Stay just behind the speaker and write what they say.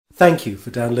Thank you for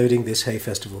downloading this Hay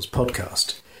Festivals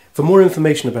podcast. For more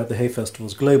information about the Hay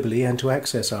Festivals globally and to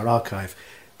access our archive,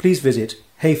 please visit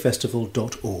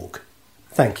hayfestival.org.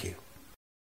 Thank you.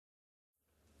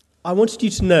 I wanted you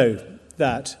to know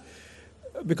that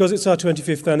because it's our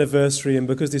 25th anniversary and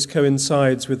because this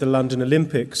coincides with the London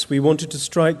Olympics, we wanted to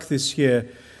strike this year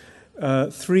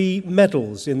 3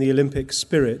 medals in the Olympic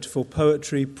spirit for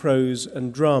poetry, prose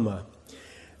and drama.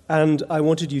 And I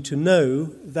wanted you to know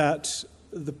that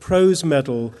the prose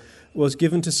medal was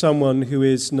given to someone who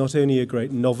is not only a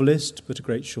great novelist, but a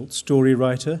great short story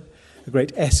writer, a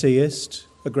great essayist,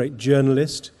 a great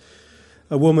journalist,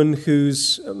 a woman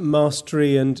whose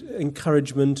mastery and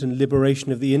encouragement and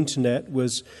liberation of the internet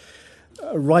was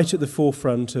right at the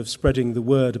forefront of spreading the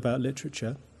word about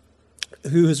literature,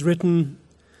 who has written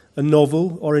a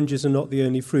novel, Oranges Are Not the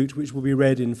Only Fruit, which will be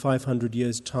read in 500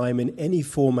 years' time in any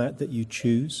format that you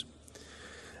choose,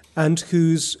 and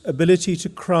whose ability to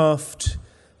craft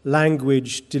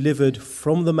language delivered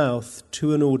from the mouth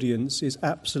to an audience is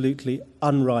absolutely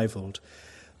unrivaled.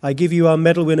 I give you our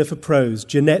medal winner for prose,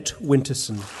 Jeanette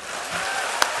Winterson. Thank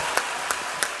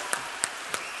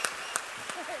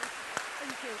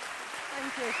you.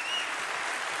 Thank you.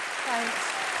 Thanks.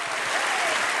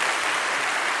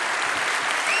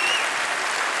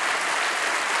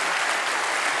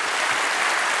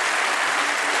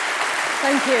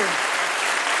 Thank you.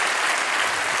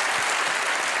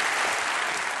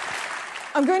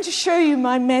 I'm going to show you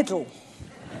my medal,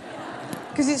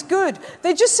 because it's good.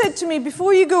 They just said to me,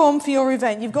 before you go on for your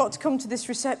event, you've got to come to this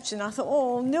reception. I thought,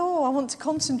 oh, no, I want to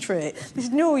concentrate. They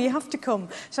said, no, you have to come.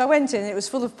 So I went in, it was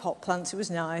full of pot plants, it was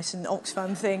nice, and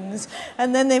Oxfam things.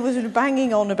 And then they were sort of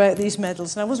banging on about these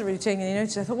medals, and I wasn't really taking any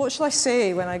notice. I thought, what shall I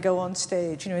say when I go on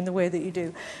stage, in the way that you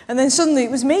do? And then suddenly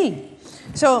it was me.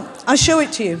 So I'll show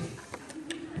it to you.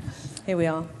 Here we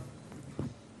are.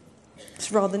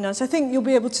 It's rather nice. I think you'll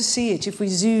be able to see it if we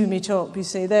zoom it up. You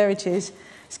see, there it is.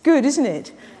 It's good, isn't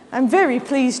it? I'm very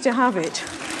pleased to have it.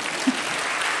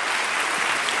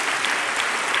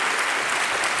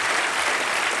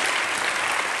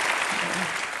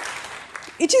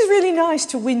 It is really nice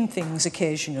to win things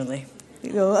occasionally.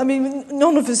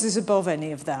 None of us is above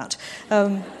any of that.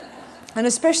 And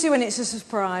especially when it's a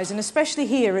surprise, and especially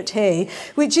here at Hay,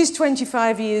 which is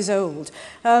 25 years old,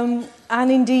 and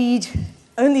indeed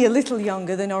only a little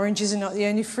younger than Oranges Are Not the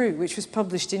Only Fruit, which was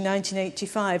published in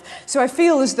 1985. So I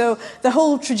feel as though the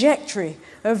whole trajectory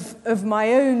of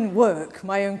my own work,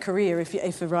 my own career,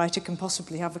 if a writer can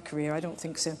possibly have a career, I don't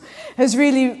think so, has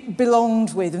really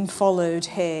belonged with and followed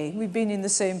Hay. We've been in the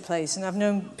same place, and I've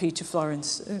known Peter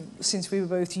Florence since we were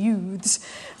both youths.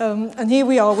 And here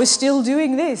we are, we're still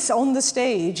doing this on the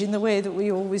stage in the way that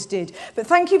we always did. But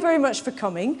thank you very much for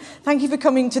coming. Thank you for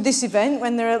coming to this event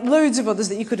when there are loads of others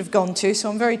that you could have gone to, so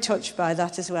I'm very touched by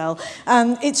that as well.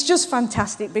 And it's just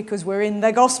fantastic because we're in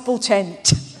the gospel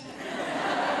tent.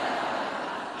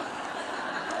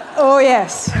 Oh,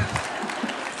 yes.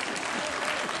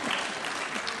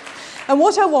 And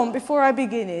what I want before I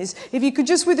begin is, if you could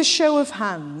just with a show of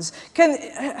hands,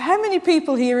 how many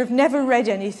people here have never read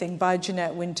anything by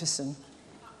Jeanette Winterson?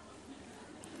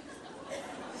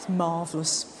 It's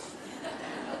marvellous.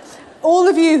 All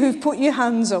of you who've put your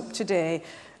hands up today,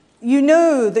 you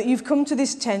know that you've come to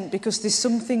this tent because there's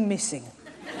something missing.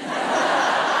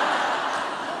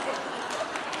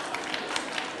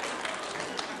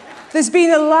 There's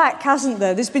been a lack, hasn't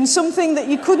there? There's been something that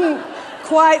you couldn't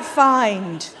quite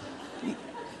find,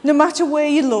 no matter where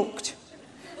you looked.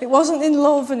 It wasn't in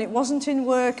love and it wasn't in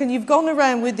work, and you've gone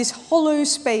around with this hollow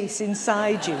space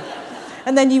inside you.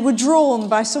 And then you were drawn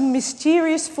by some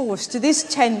mysterious force to this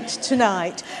tent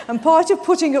tonight, and part of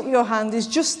putting up your hand is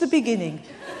just the beginning.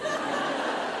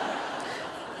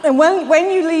 And when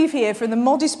you leave here for the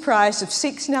modest price of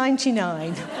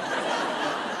 $6.99,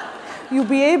 you'll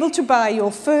be able to buy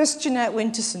your first Jeanette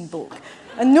Winterson book,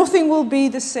 and nothing will be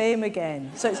the same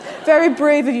again. So it's very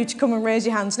brave of you to come and raise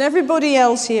your hands, and everybody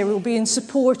else here will be in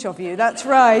support of you. That's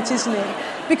right, isn't it?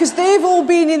 Because they've all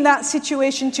been in that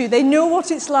situation too. They know what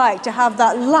it's like to have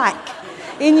that lack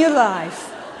in your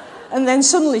life, and then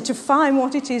suddenly to find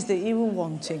what it is that you were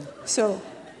wanting. So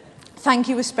thank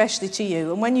you especially to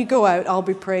you, and when you go out, I'll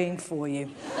be praying for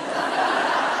you.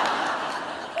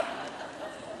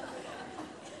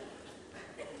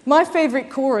 My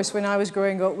favourite chorus when I was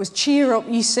growing up was "Cheer up,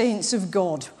 ye saints of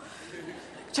God."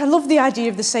 Which I love the idea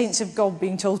of the saints of God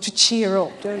being told to cheer up,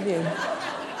 don't you?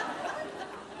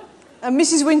 And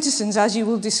Mrs. Winterson's, as you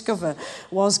will discover,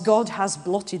 was "God has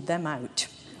blotted them out."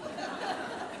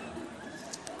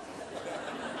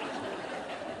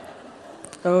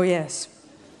 Oh, yes.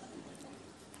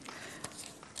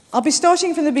 I'll be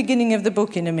starting from the beginning of the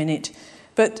book in a minute,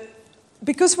 but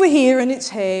because we're here and it's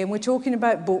Hay and we're talking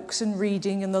about books and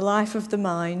reading and the life of the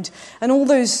mind and all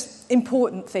those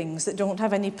important things that don't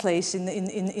have any place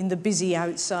in the busy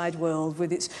outside world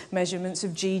with its measurements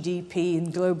of GDP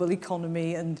and global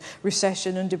economy and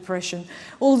recession and depression,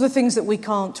 all the things that we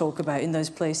can't talk about in those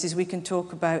places we can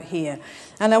talk about here.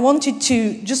 And I wanted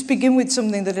to just begin with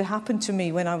something that had happened to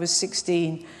me when I was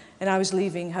 16 and I was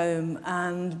leaving home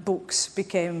and books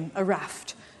became a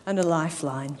raft and a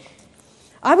lifeline.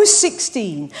 I was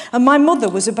 16 and my mother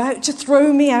was about to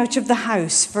throw me out of the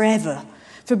house forever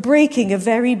for breaking a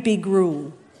very big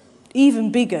rule,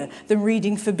 even bigger than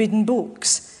reading forbidden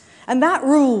books. And that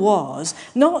rule was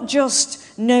not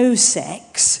just no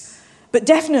sex, but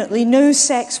definitely no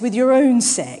sex with your own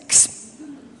sex.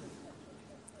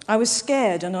 I was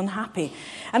scared and unhappy,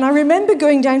 and I remember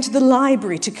going down to the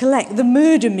library to collect the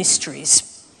murder mysteries.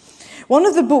 One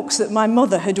of the books that my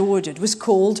mother had ordered was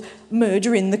called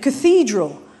Murder in the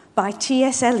Cathedral by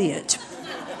T.S. Eliot.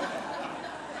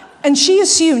 And she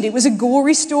assumed it was a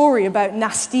gory story about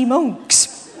nasty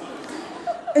monks.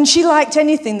 And she liked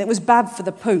anything that was bad for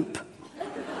the Pope.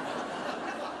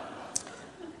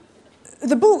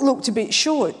 The book looked a bit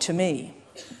short to me,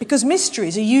 because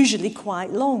mysteries are usually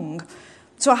quite long.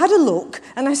 So I had a look,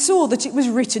 and I saw that it was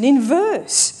written in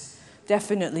verse.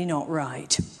 Definitely not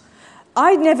right.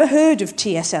 I'd never heard of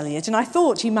T.S. Eliot, and I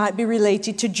thought he might be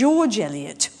related to George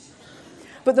Eliot.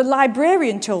 But the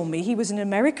librarian told me he was an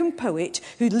American poet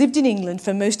who'd lived in England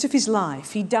for most of his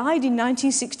life. He died in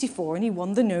 1964, and he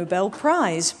won the Nobel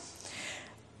Prize.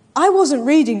 I wasn't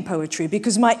reading poetry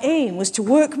because my aim was to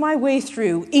work my way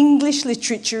through English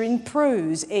literature in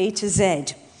prose, A to Z.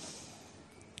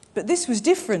 But this was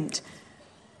different.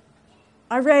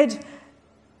 I read,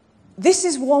 "This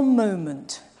is one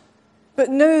moment, but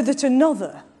know that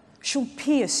another shall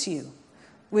pierce you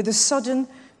with a sudden,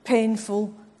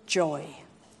 painful joy."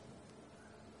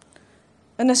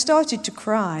 And I started to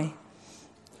cry.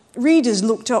 Readers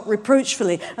looked up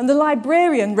reproachfully, and the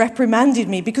librarian reprimanded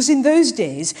me because in those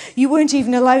days you weren't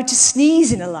even allowed to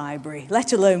sneeze in a library,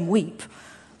 let alone weep.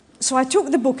 So I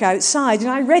took the book outside and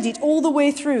I read it all the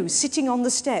way through, sitting on the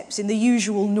steps in the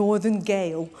usual northern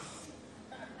gale.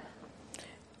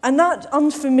 And that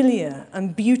unfamiliar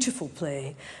and beautiful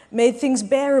play made things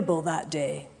bearable that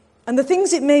day. And the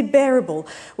things it made bearable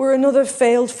were another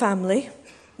failed family.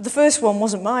 The first one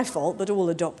wasn't my fault, but all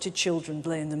adopted children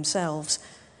blame themselves.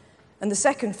 And the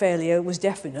second failure was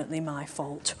definitely my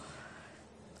fault.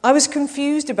 I was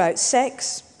confused about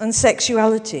sex and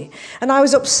sexuality, and I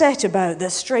was upset about the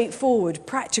straightforward,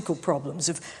 practical problems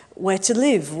of where to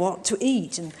live, what to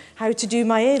eat, and how to do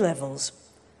my A-levels.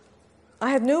 I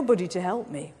had nobody to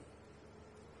help me,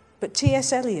 but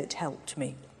T.S. Eliot helped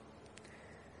me.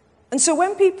 And so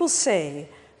when people say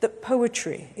that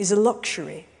poetry is a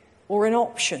luxury or an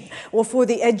option or for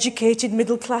the educated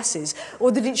middle classes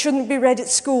or that it shouldn't be read at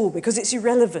school because it's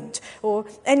irrelevant or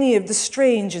any of the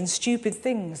strange and stupid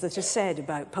things that are said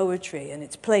about poetry and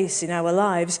its place in our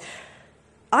lives,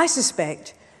 I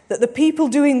suspect that the people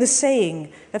doing the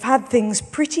saying have had things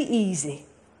pretty easy.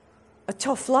 A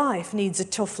tough life needs a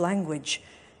tough language.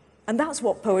 And that's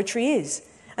what poetry is.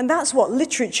 And that's what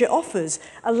literature offers,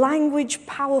 a language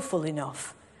powerful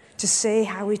enough to say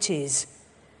how it is.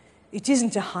 It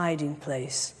isn't a hiding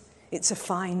place, it's a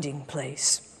finding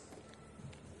place.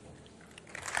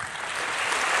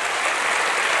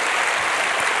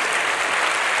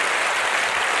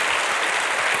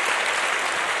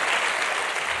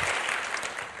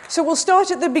 So we'll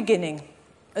start at the beginning,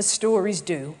 as stories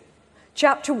do.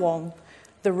 Chapter 1,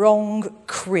 The Wrong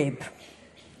Crib.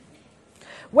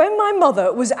 When my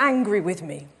mother was angry with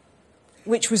me,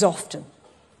 which was often,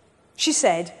 she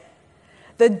said,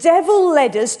 "The devil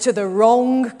led us to the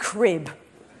wrong crib."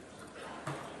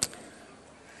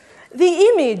 The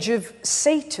image of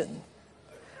Satan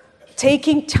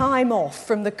taking time off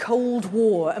from the Cold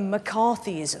War and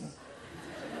McCarthyism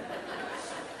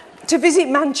to visit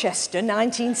Manchester,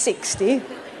 1960,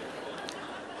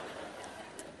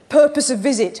 purpose of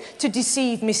visit to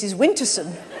deceive Mrs.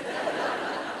 Winterson,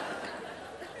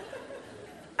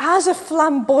 has a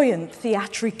flamboyant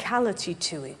theatricality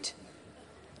to it.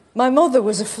 My mother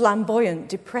was a flamboyant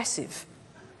depressive,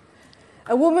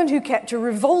 a woman who kept a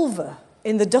revolver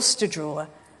in the duster drawer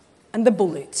and the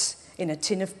bullets in a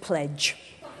tin of pledge.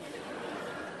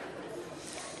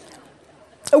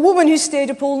 A woman who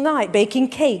stayed up all night baking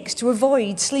cakes to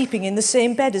avoid sleeping in the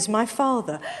same bed as my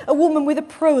father. A woman with a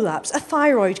prolapse, a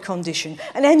thyroid condition,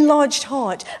 an enlarged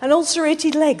heart, an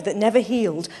ulcerated leg that never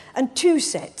healed, and 2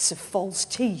 sets of false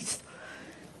teeth.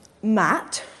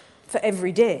 Matt, for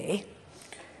every day,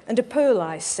 and a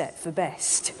pearl-eyes set for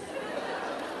best.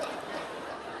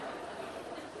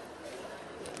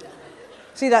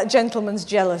 See, that gentleman's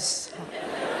jealous.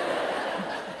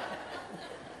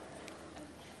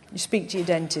 You speak to your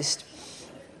dentist.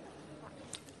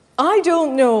 I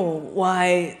don't know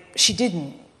why she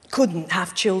couldn't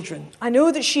have children. I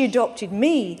know that she adopted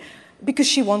me because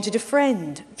she wanted a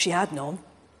friend. She had none.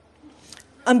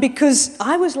 And because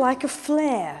I was like a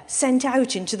flare sent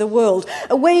out into the world,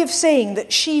 a way of saying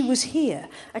that she was here,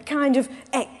 a kind of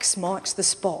X marks the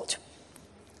spot.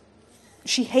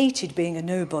 She hated being a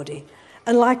nobody,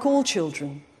 and like all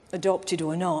children, adopted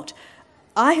or not,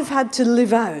 I have had to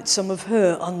live out some of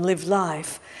her unlived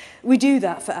life. We do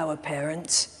that for our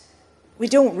parents. We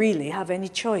don't really have any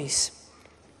choice.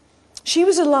 She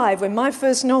was alive when my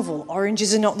first novel,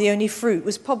 Oranges Are Not the Only Fruit,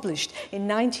 was published in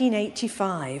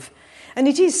 1985. And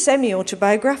it is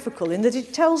semi-autobiographical in that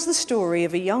it tells the story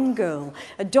of a young girl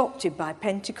adopted by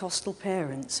Pentecostal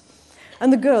parents.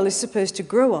 And the girl is supposed to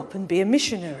grow up and be a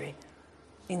missionary.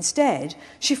 Instead,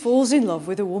 she falls in love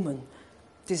with a woman.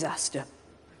 Disaster.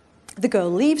 The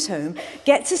girl leaves home,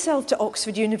 gets herself to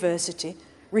Oxford University,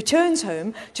 returns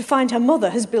home to find her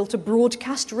mother has built a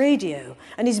broadcast radio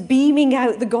and is beaming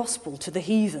out the gospel to the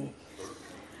heathen.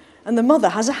 And the mother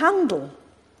has a handle.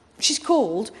 She's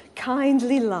called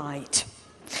Kindly Light.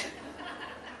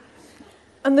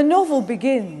 And the novel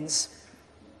begins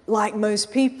like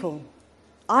most people.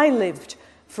 I lived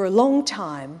for a long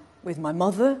time with my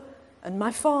mother and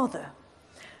my father.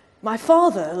 My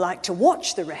father liked to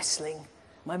watch the wrestling.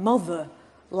 My mother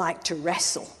liked to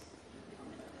wrestle.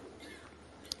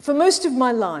 For most of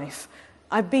my life,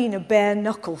 I've been a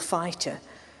bare-knuckle fighter.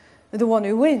 The one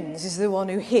who wins is the one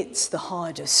who hits the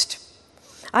hardest.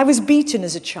 I was beaten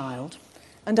as a child,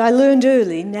 and I learned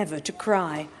early never to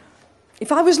cry.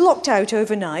 If I was locked out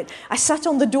overnight, I sat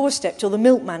on the doorstep till the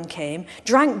milkman came,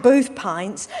 drank both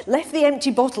pints, left the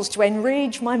empty bottles to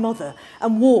enrage my mother,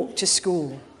 and walked to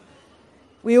school.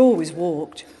 We always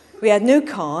walked. We had no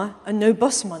car and no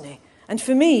bus money, and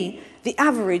for me, the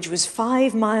average was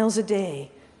 5 miles a day.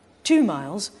 2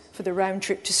 miles for the round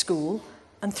trip to school,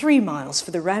 and 3 miles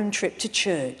for the round trip to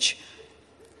church.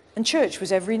 And church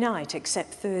was every night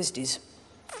except Thursdays.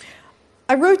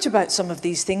 I wrote about some of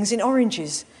these things in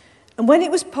Oranges, and when it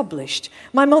was published,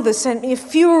 my mother sent me a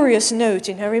furious note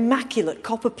in her immaculate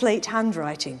copper-plate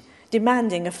handwriting,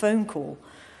 demanding a phone call.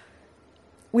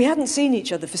 We hadn't seen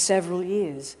each other for several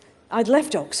years. I'd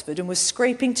left Oxford and was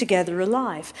scraping together a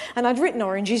life, and I'd written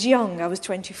Oranges young. I was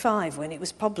 25 when it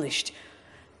was published.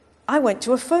 I went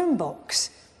to a phone box.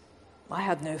 I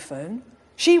had no phone.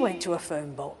 She went to a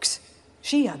phone box.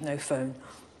 She had no phone.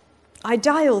 I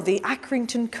dialed the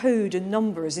Accrington code and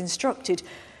number as instructed,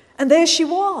 and there she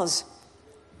was.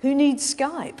 Who needs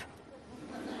Skype?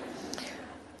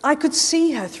 I could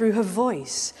see her through her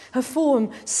voice, her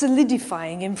form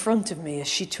solidifying in front of me as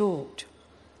she talked.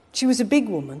 She was a big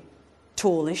woman,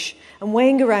 tallish, and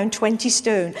weighing around 20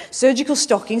 stone, surgical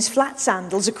stockings, flat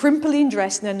sandals, a crimpling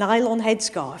dress, and a nylon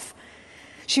headscarf.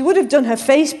 She would have done her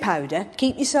face powder,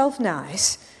 keep yourself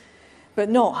nice, but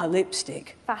not her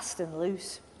lipstick, fast and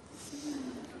loose.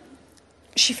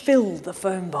 She filled the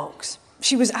phone box.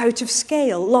 She was out of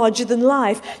scale, larger than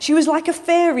life. She was like a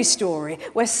fairy story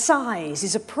where size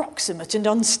is approximate and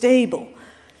unstable.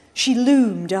 She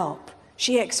loomed up.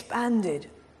 She expanded.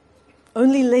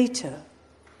 Only later,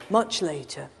 much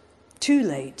later, too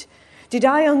late, did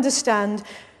I understand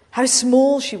how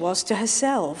small she was to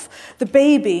herself, the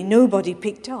baby nobody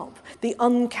picked up, the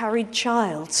uncarried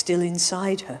child still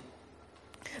inside her.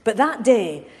 But that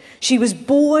day, she was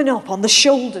borne up on the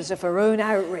shoulders of her own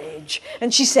outrage,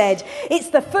 and she said, "It's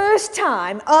the first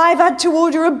time I've had to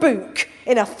order a book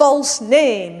in a false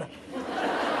name."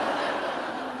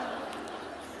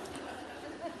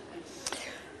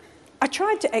 I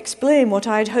tried to explain what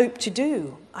I had hoped to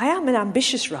do. I am an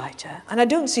ambitious writer, and I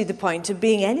don't see the point of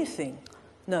being anything.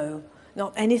 No,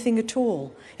 not anything at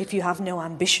all, if you have no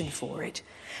ambition for it.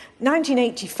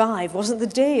 1985 wasn't the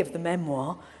day of the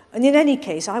memoir, and in any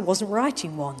case, I wasn't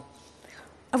writing one.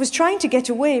 I was trying to get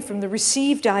away from the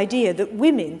received idea that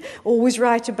women always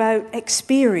write about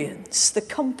experience, the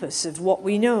compass of what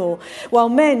we know, while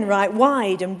men write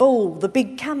wide and bold, the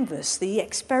big canvas, the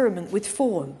experiment with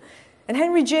form. And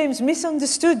Henry James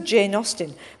misunderstood Jane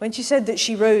Austen when she said that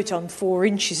she wrote on 4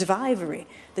 inches of ivory,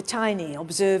 the tiny,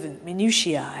 observant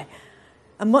minutiae.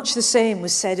 And much the same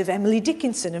was said of Emily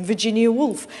Dickinson and Virginia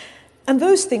Woolf. And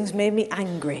those things made me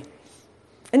angry.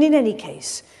 And in any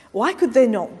case, why could there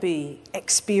not be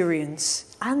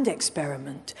experience and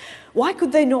experiment? Why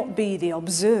could there not be the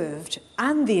observed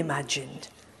and the imagined?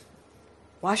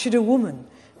 Why should a woman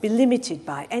be limited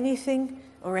by anything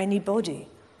or anybody.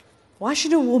 Why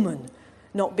should a woman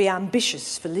not be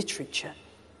ambitious for literature,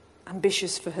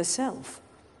 ambitious for herself?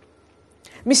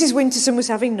 Mrs. Winterson was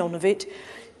having none of it.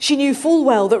 She knew full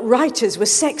well that writers were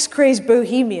sex-crazed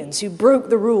bohemians who broke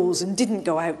the rules and didn't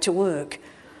go out to work.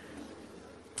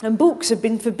 And books had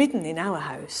been forbidden in our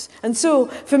house. And so,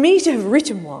 for me to have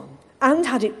written one, and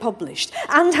had it published,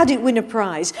 and had it win a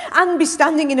prize, and be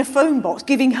standing in a phone box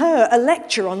giving her a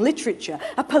lecture on literature,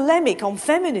 a polemic on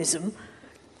feminism,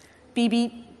 beep,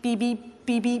 beep, beep, beep,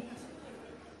 beep, beep.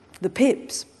 The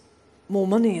pips, more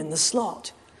money in the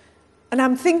slot. And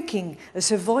I'm thinking, as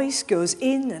her voice goes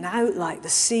in and out like the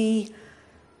sea,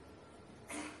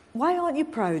 why aren't you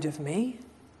proud of me?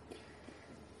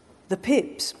 The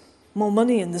pips, more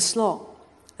money in the slot.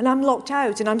 And I'm locked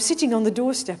out and I'm sitting on the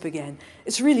doorstep again.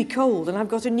 It's really cold and I've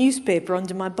got a newspaper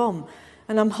under my bum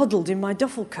and I'm huddled in my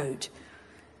duffel coat.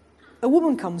 A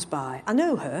woman comes by. I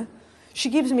know her. She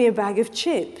gives me a bag of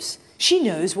chips. She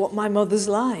knows what my mother's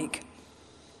like.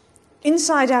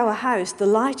 Inside our house, the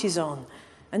light is on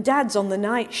and Dad's on the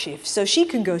night shift, so she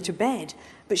can go to bed,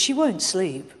 but she won't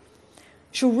sleep.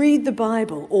 She'll read the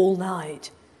Bible all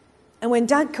night. And when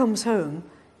Dad comes home,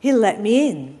 he'll let me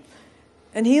in.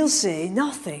 And he'll say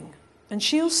nothing, and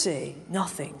she'll say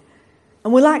nothing.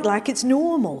 And we'll act like it's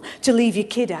normal to leave your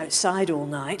kid outside all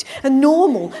night, and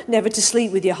normal never to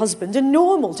sleep with your husband, and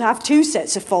normal to have 2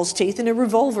 sets of false teeth and a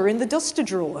revolver in the duster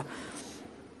drawer.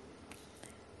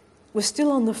 We're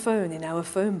still on the phone in our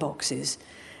phone boxes,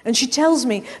 and she tells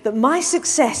me that my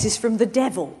success is from the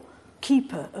devil,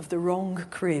 keeper of the wrong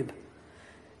crib.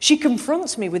 She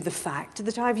confronts me with the fact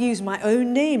that I've used my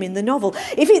own name in the novel.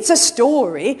 If it's a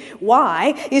story,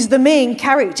 why is the main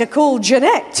character called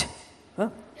Jeanette? Huh?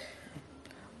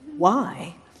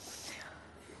 Why?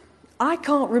 I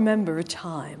can't remember a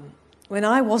time when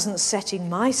I wasn't setting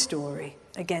my story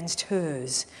against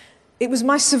hers. It was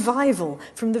my survival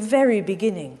from the very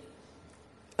beginning.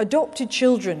 Adopted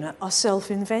children are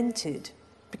self-invented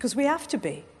because we have to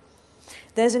be.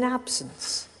 There's an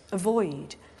absence, a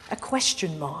void, a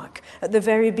question mark at the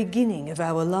very beginning of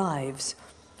our lives.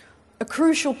 A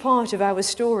crucial part of our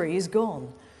story is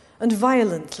gone, and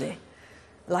violently,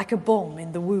 like a bomb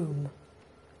in the womb.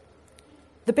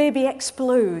 The baby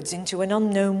explodes into an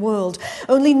unknown world,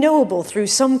 only knowable through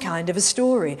some kind of a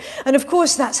story. And of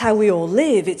course, that's how we all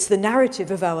live. It's the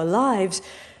narrative of our lives.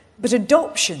 But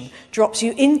adoption drops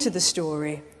you into the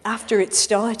story after it's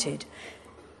started.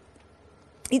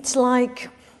 It's like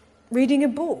reading a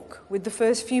book with the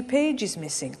first few pages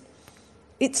missing.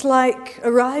 It's like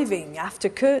arriving after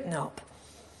curtain up.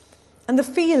 And the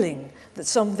feeling that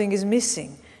something is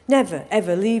missing never,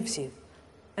 ever leaves you.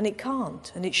 And it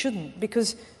can't, and it shouldn't,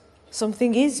 because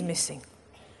something is missing.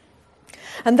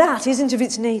 And that isn't of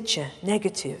its nature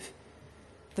negative.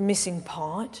 The missing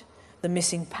part, the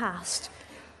missing past,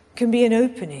 can be an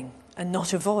opening and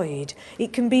not a void.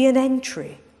 It can be an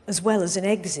entry as well as an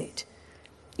exit.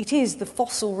 It is the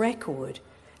fossil record,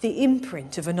 the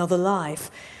imprint of another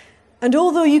life. And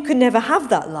although you can never have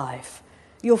that life,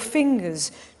 your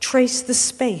fingers trace the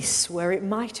space where it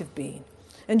might have been,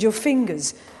 and your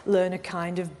fingers learn a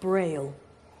kind of braille.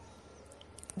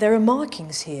 There are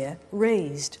markings here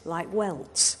raised like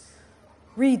welts.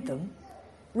 Read them,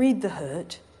 read the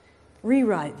hurt,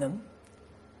 rewrite them,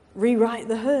 rewrite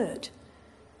the hurt.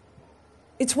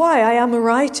 It's why I am a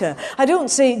writer. I don't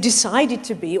say decided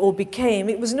to be or became.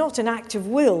 It was not an act of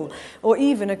will or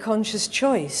even a conscious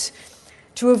choice.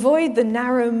 To avoid the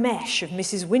narrow mesh of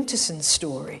Mrs. Winterson's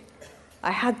story,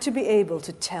 I had to be able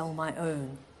to tell my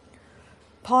own.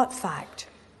 Part fact,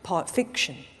 part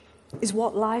fiction is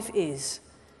what life is,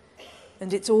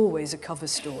 and it's always a cover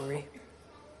story.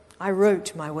 I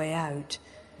wrote my way out.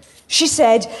 She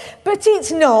said, "But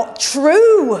it's not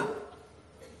true."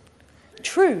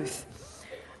 Truth.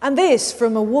 And this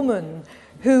from a woman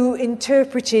who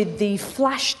interpreted the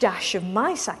flash dash of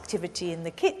mice activity in the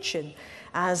kitchen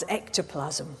as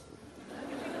ectoplasm.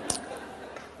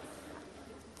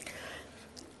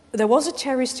 There was a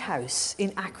terraced house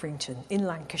in Accrington in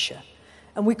Lancashire,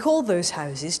 and we called those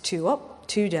houses 2 up,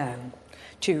 2 down,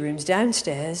 2 rooms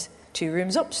downstairs, 2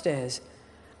 rooms upstairs,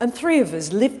 and 3 of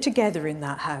us lived together in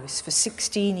that house for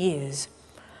 16 years.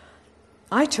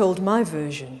 I told my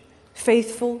version,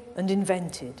 faithful and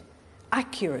invented,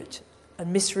 accurate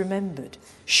and misremembered,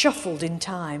 shuffled in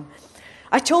time.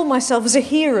 I told myself as a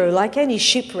hero like any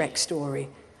shipwreck story,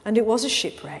 and it was a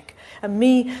shipwreck, and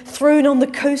me thrown on the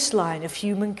coastline of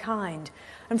humankind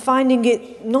and finding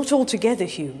it not altogether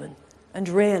human and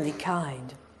rarely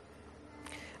kind.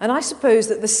 And I suppose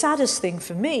that the saddest thing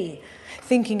for me,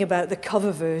 thinking about the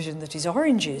cover version that is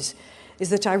oranges, is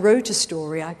that I wrote a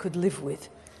story I could live with.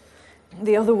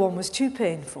 The other one was too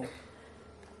painful.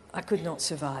 I could not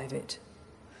survive it.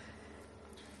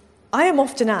 I am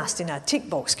often asked in a tick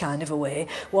box kind of a way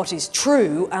what is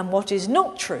true and what is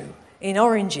not true in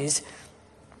Oranges.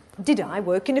 Did I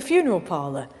work in a funeral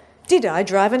parlour? Did I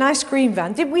drive an ice cream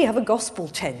van? Did we have a gospel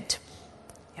tent?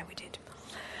 Yeah, we did.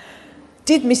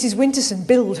 Did Mrs. Winterson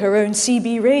build her own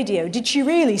CB radio? Did she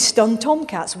really stun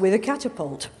tomcats with a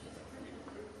catapult?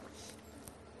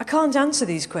 I can't answer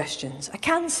these questions. I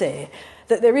can say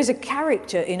that there is a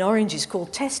character in Oranges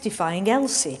called Testifying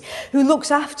Elsie who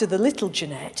looks after the little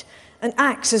Jeanette and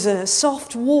acts as a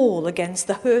soft wall against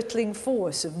the hurtling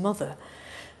force of Mother.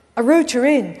 I wrote her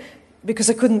in because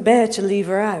I couldn't bear to leave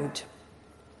her out.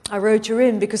 I wrote her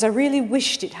in because I really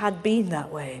wished it had been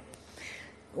that way.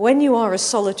 When you are a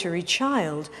solitary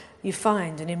child, you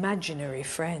find an imaginary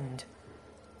friend.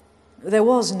 There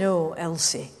was no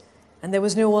Elsie, and there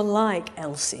was no one like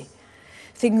Elsie.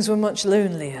 Things were much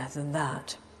lonelier than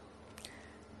that.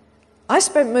 I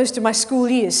spent most of my school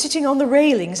years sitting on the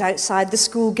railings outside the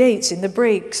school gates in the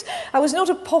breaks. I was not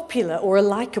a popular or a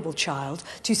likeable child,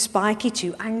 too spiky,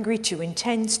 too angry, too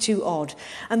intense, too odd.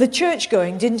 And the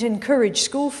church-going didn't encourage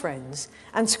school friends,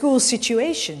 and school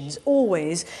situations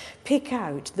always pick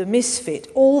out the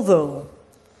misfit, although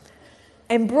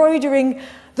embroidering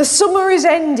 "The summer is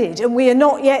ended and we are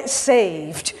not yet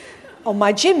saved" on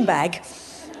my gym bag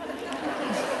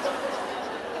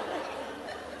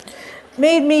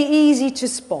made me easy to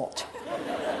spot.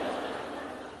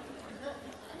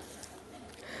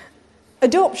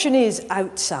 Adoption is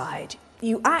outside.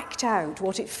 You act out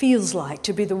what it feels like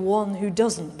to be the one who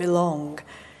doesn't belong.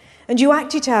 And you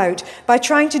act it out by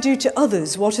trying to do to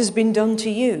others what has been done to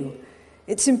you.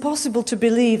 It's impossible to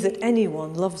believe that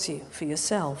anyone loves you for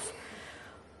yourself.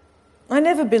 I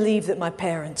never believed that my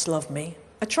parents loved me.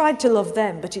 I tried to love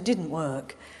them, but it didn't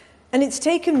work. And it's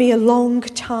taken me a long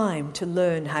time to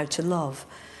learn how to love,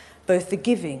 both the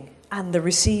giving and the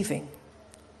receiving.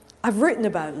 I've written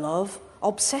about love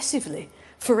obsessively,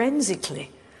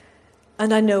 forensically,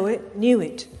 and I knew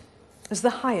it as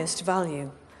the highest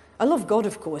value. I loved God,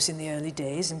 of course, in the early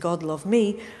days, and God loved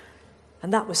me,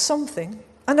 and that was something.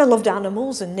 And I loved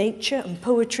animals and nature and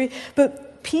poetry,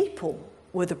 but people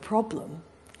were the problem.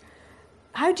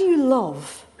 How do you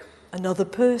love another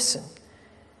person?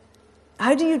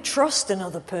 How do you trust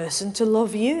another person to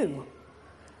love you?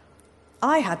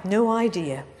 I had no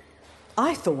idea.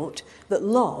 I thought that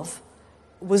love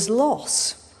was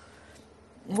loss.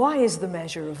 Why is the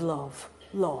measure of love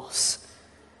loss?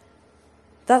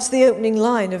 That's the opening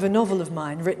line of a novel of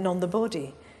mine written on the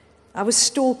body. I was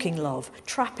stalking love,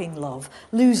 trapping love,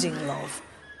 losing love,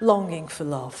 longing for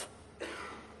love.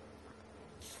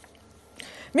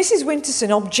 Mrs. Winterson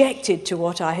objected to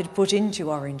what I had put into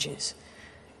Oranges.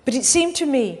 But it seemed to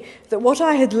me that what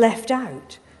I had left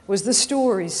out was the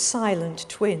story's silent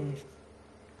twin.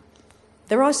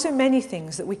 There are so many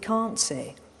things that we can't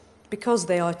say because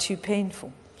they are too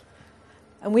painful.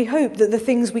 And we hope that the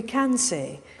things we can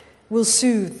say will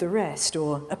soothe the rest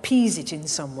or appease it in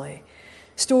some way.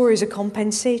 Stories are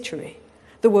compensatory.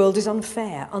 The world is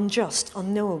unfair, unjust,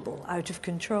 unknowable, out of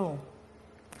control.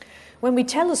 When we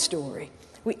tell a story,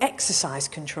 we exercise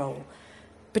control,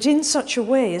 but in such a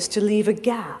way as to leave a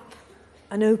gap,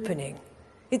 an opening.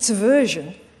 It's a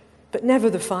version, but never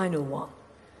the final one.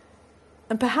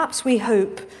 And perhaps we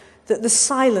hope that the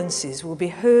silences will be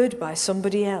heard by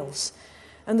somebody else,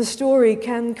 and the story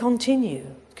can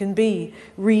continue, can be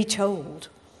retold.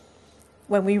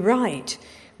 When we write,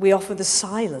 we offer the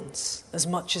silence as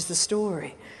much as the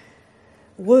story.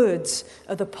 Words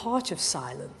are the part of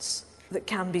silence that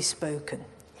can be spoken.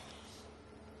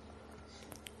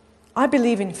 I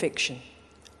believe in fiction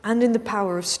and in the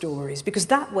power of stories because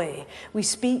that way we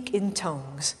speak in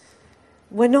tongues.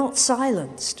 We're not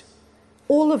silenced.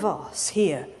 All of us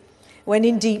here, when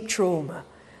in deep trauma,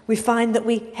 we find that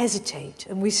we hesitate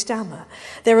and we stammer.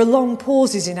 There are long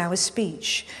pauses in our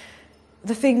speech.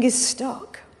 The thing is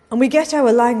stuck. And we get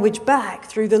our language back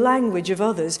through the language of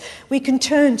others. We can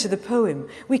turn to the poem.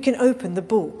 We can open the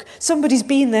book. Somebody's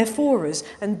been there for us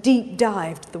and deep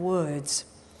dived the words.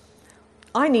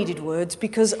 I needed words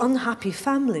because unhappy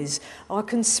families are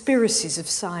conspiracies of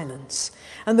silence,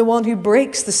 and the one who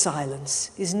breaks the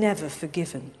silence is never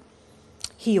forgiven.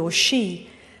 He or she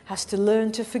has to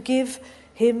learn to forgive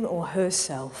him or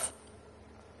herself.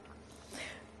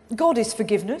 God is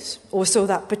forgiveness, or so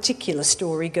that particular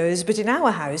story goes, but in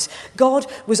our house, God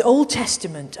was Old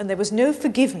Testament, and there was no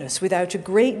forgiveness without a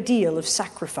great deal of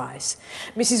sacrifice.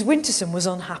 Mrs. Winterson was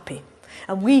unhappy,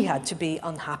 and we had to be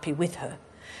unhappy with her.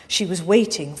 She was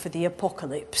waiting for the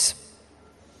apocalypse.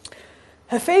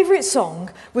 Her favourite song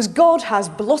was "God Has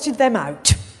Blotted Them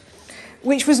Out."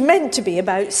 which was meant to be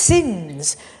about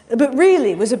sins, but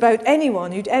really was about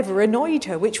anyone who'd ever annoyed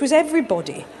her, which was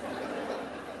everybody.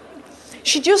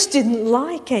 She just didn't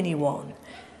like anyone,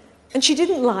 and she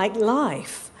didn't like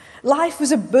life. Life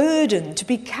was a burden to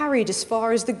be carried as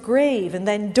far as the grave and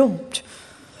then dumped.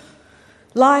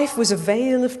 Life was a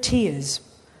veil of tears.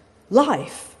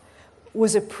 Life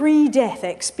was a pre-death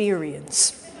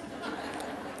experience.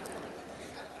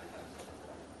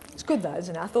 It's good, that,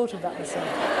 isn't it? I thought of that myself.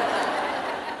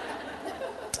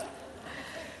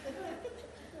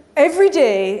 Every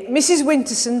day, Mrs.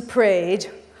 Winterson prayed,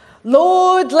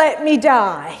 "Lord, let me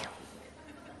die."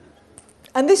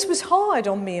 And this was hard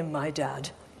on me and my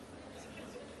dad.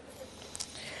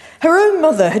 Her own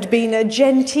mother had been a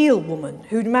genteel woman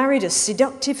who'd married a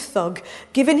seductive thug,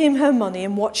 given him her money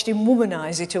and watched him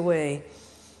womanize it away.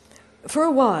 For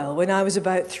a while, when I was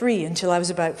about 3 until I was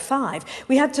about 5,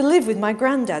 we had to live with my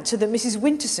granddad so that Mrs.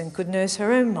 Winterson could nurse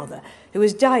her own mother, who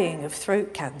was dying of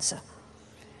throat cancer.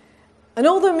 And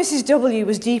although Mrs. W.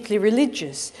 was deeply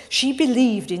religious, she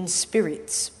believed in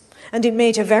spirits. And it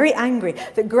made her very angry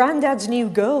that Grandad's new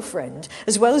girlfriend,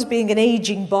 as well as being an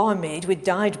ageing barmaid with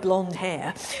dyed blonde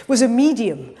hair, was a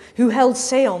medium who held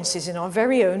séances in our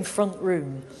very own front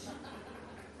room.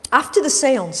 After the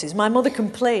séances, my mother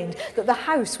complained that the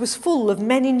house was full of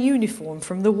men in uniform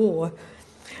from the war.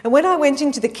 And when I went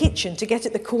into the kitchen to get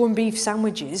at the corned beef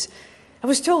sandwiches, I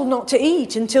was told not to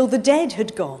eat until the dead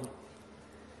had gone.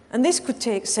 And this could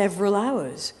take several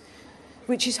hours,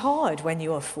 which is hard when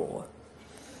you are 4.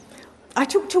 I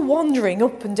took to wandering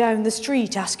up and down the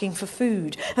street asking for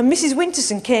food, and Mrs.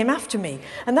 Winterson came after me,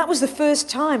 and that was the first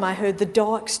time I heard the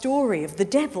dark story of the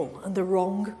devil and the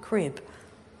wrong crib.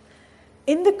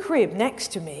 In the crib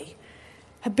next to me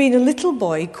had been a little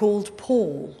boy called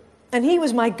Paul, and he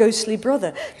was my ghostly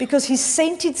brother because his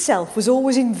sainted self was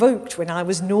always invoked when I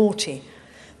was naughty.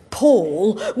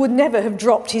 Paul would never have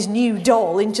dropped his new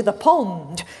doll into the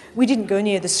pond. We didn't go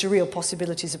near the surreal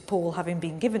possibilities of Paul having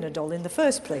been given a doll in the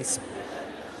first place.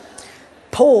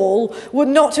 Paul would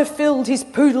not have filled his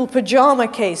poodle pyjama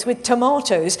case with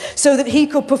tomatoes so that he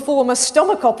could perform a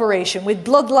stomach operation with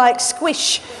blood-like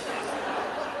squish.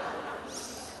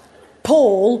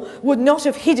 Paul would not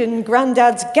have hidden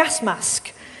Grandad's gas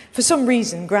mask. For some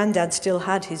reason, Grandad still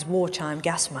had his wartime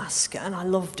gas mask, and I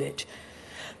loved it.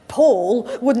 Paul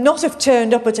would not have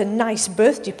turned up at a nice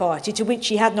birthday party to which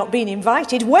he had not been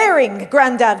invited wearing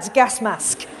Grandad's gas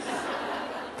mask.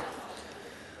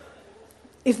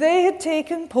 If they had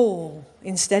taken Paul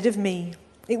instead of me,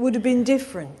 it would have been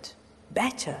different,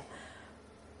 better.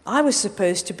 I was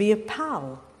supposed to be a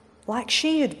pal, like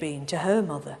she had been to her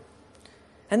mother.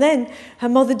 And then her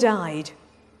mother died,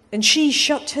 and she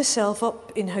shut herself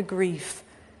up in her grief.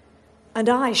 And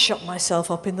I shut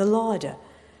myself up in the larder,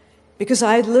 because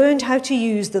I had learned how to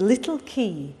use the little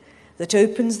key that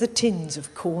opens the tins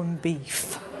of corned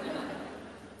beef.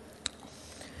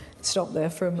 Stop there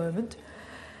for a moment.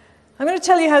 I'm going to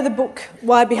tell you how the book,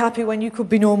 Why Be Happy When You Could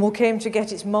Be Normal, came to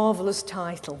get its marvellous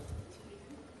title.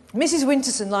 Mrs.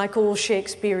 Winterson, like all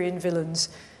Shakespearean villains,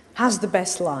 has the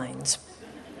best lines.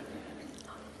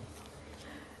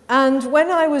 And when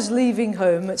I was leaving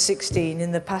home at 16,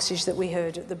 in the passage that we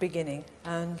heard at the beginning,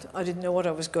 and I didn't know what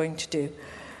I was going to do,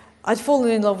 I'd fallen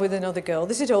in love with another girl.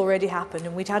 This had already happened,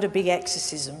 and we'd had a big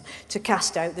exorcism to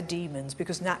cast out the demons,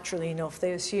 because naturally enough,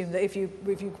 they assumed that if you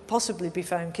possibly be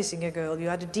found kissing a girl, you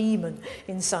had a demon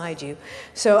inside you.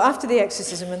 So after the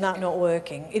exorcism and that not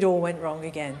working, it all went wrong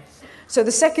again. So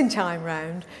the second time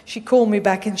round, she called me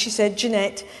back and she said,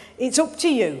 "Jeanette, it's up to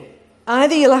you.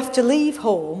 Either you'll have to leave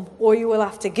home or you will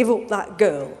have to give up that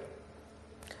girl.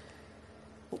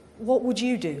 What would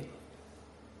you do?"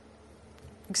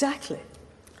 Exactly.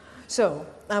 So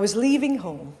I was leaving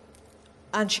home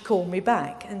and she called me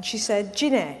back and she said,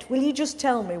 "Jeanette, will you just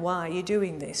tell me why you're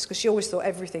doing this?" Because she always thought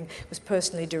everything was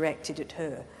personally directed at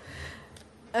her.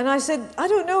 And I said, "I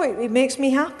don't know, it makes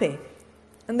me happy."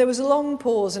 And there was a long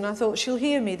pause and I thought, she'll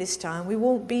hear me this time. We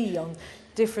won't be on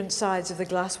different sides of the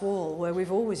glass wall where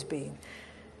we've always been.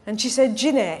 And she said,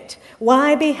 "Jeanette,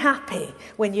 why be happy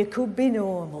when you could be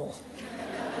normal?"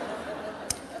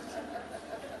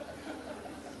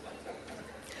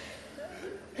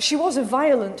 She was a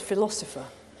violent philosopher.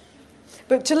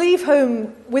 But to leave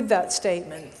home with that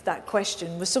statement, that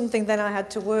question, was something then I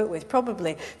had to work with,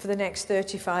 probably for the next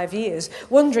 35 years,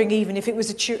 wondering even if it was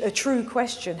a true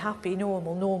question, happy,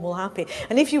 normal, normal, happy.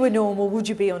 And if you were normal, would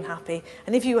you be unhappy?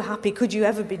 And if you were happy, could you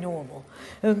ever be normal?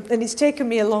 And it's taken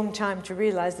me a long time to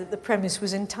realise that the premise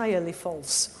was entirely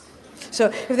false. So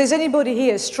if there's anybody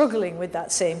here struggling with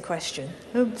that same question,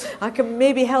 I can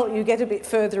maybe help you get a bit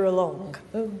further along,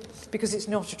 because it's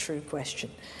not a true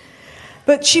question.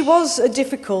 But she was a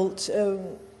difficult,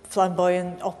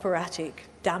 flamboyant, operatic,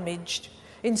 damaged,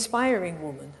 inspiring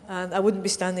woman. And I wouldn't be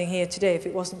standing here today if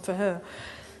it wasn't for her.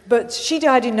 But she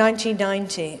died in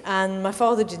 1990, and my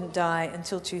father didn't die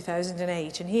until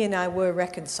 2008, and he and I were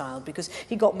reconciled because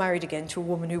he got married again to a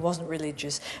woman who wasn't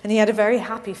religious, and he had a very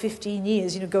happy 15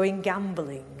 years, going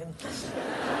gambling. And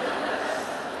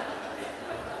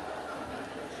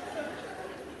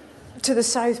to the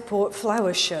Southport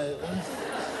Flower Show.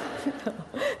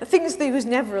 Things that he was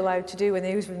never allowed to do when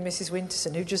he was with Mrs.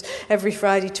 Winterson, who just every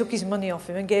Friday took his money off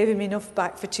him and gave him enough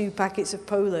back for 2 packets of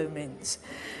polo mints.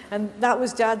 And that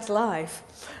was Dad's life.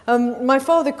 My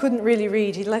father couldn't really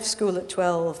read. He left school at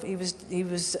 12. He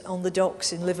was on the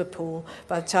docks in Liverpool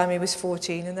by the time he was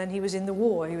 14, and then he was in the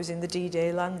war. He was in the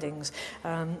D-Day landings.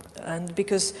 And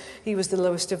because he was the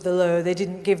lowest of the low, they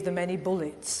didn't give them any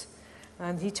bullets.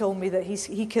 And he told me that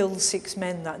he killed 6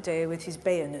 men that day with his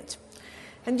bayonet.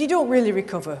 And you don't really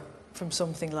recover from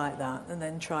something like that and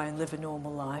then try and live a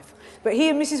normal life. But he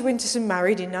and Mrs. Winterson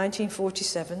married in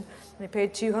 1947. They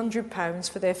paid £200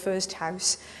 for their first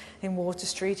house in Water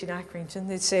Street in Accrington.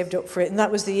 They'd saved up for it, and that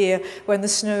was the year when the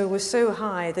snow was so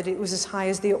high that it was as high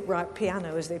as the upright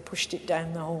piano as they pushed it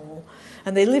down the hall.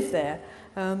 And they lived there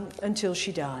until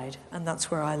she died, and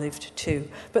that's where I lived too.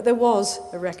 But there was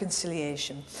a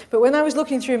reconciliation. But when I was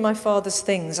looking through my father's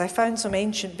things, I found some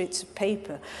ancient bits of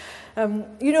paper.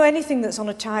 Anything that's on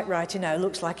a typewriter now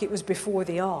looks like it was before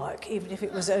the Ark, even if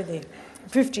it was only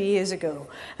 50 years ago.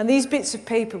 And these bits of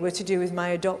paper were to do with my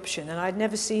adoption, and I'd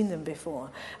never seen them before.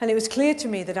 And it was clear to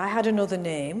me that I had another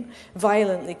name,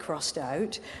 violently crossed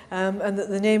out, and that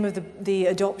the name of the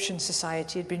Adoption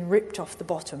Society had been ripped off the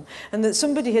bottom, and that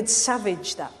somebody had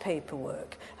savaged that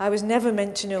paperwork. I was never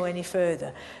meant to know any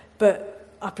further, but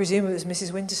I presume it was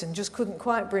Mrs. Winterson, just couldn't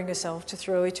quite bring herself to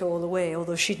throw it all away,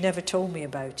 although she'd never told me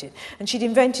about it. And she'd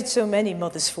invented so many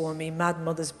mothers for me: mad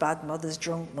mothers, bad mothers,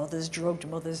 drunk mothers, drugged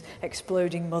mothers,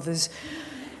 exploding mothers,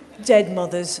 dead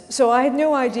mothers. So I had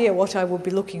no idea what I would be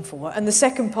looking for. And the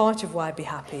second part of Why Be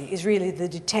Happy is really the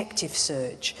detective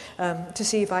search to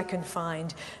see if I can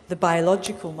find the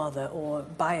biological mother, or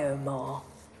bio-ma,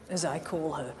 as I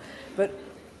call her.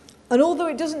 And although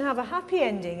it doesn't have a happy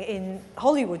ending in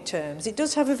Hollywood terms, it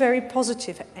does have a very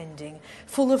positive ending,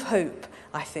 full of hope,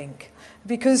 I think.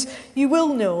 Because you will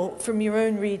know from your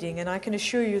own reading, and I can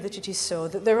assure you that it is so,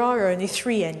 that there are only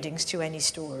 3 endings to any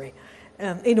story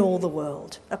in all the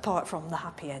world, apart from the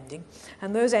happy ending.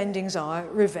 And those endings are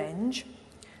revenge,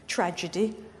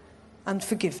 tragedy, and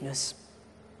forgiveness.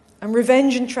 And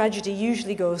revenge and tragedy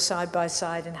usually go side by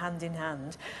side and hand in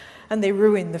hand, and they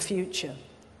ruin the future.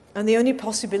 And the only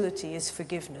possibility is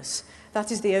forgiveness. That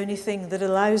is the only thing that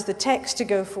allows the text to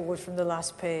go forward from the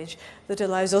last page, that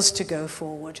allows us to go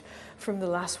forward from the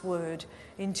last word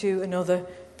into another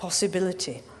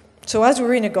possibility. So as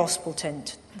we're in a gospel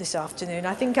tent this afternoon,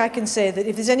 I think I can say that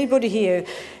if there's anybody here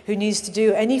who needs to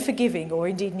do any forgiving, or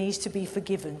indeed needs to be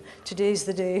forgiven, today's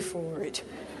the day for it.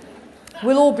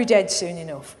 We'll all be dead soon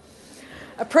enough.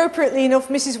 Appropriately enough,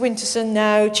 Mrs. Winterson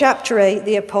now, chapter 8,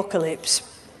 the Apocalypse.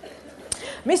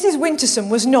 Mrs. Winterson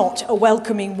was not a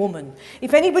welcoming woman.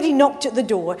 If anybody knocked at the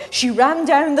door, she ran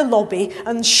down the lobby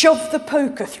and shoved the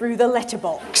poker through the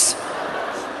letterbox.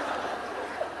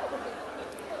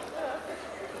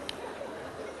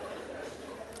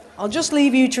 I'll just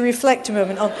leave you to reflect a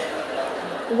moment on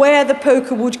where the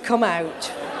poker would come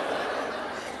out.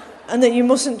 And that you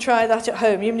mustn't try that at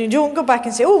home. You don't go back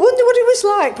and say, "Oh, I wonder what it was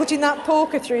like putting that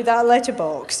poker through that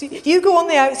letterbox." You go on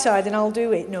the outside and I'll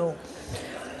do it. No.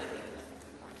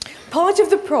 Part of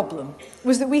the problem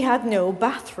was that we had no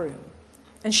bathroom,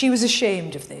 and she was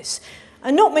ashamed of this.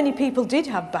 And not many people did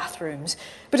have bathrooms,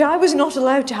 but I was not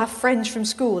allowed to have friends from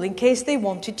school in case they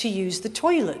wanted to use the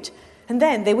toilet. And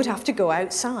then they would have to go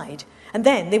outside, and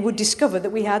then they would discover that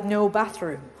we had no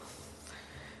bathroom.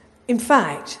 In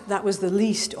fact, that was the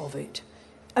least of it.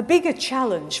 A bigger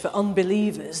challenge for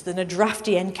unbelievers than a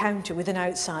drafty encounter with an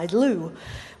outside loo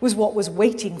was what was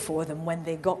waiting for them when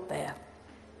they got there.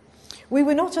 We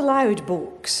were not allowed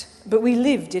books, but we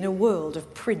lived in a world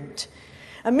of print.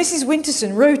 And Mrs.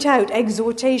 Winterson wrote out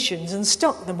exhortations and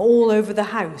stuck them all over the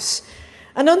house.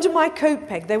 And under my coat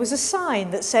peg there was a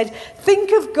sign that said,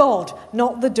 "Think of God,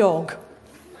 not the dog."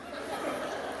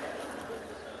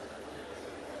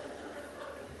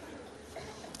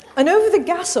 And over the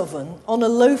gas oven, on a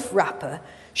loaf wrapper,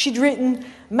 she'd written,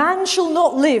 "Man shall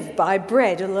not live by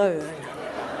bread alone."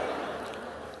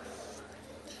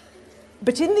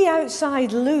 But in the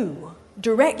outside loo,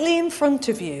 directly in front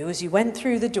of you as you went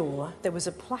through the door, there was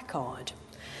a placard.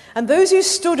 And those who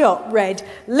stood up read,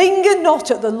 "Linger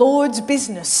not at the Lord's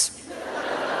business."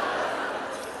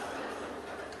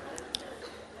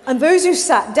 And those who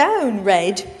sat down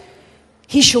read,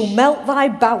 "He shall melt thy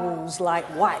bowels like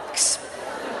wax."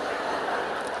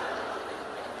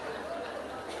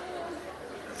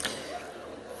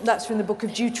 That's from the book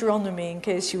of Deuteronomy, in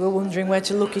case you were wondering where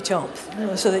to look it up,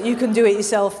 so that you can do it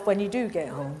yourself when you do get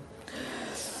home.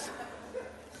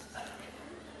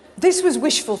 This was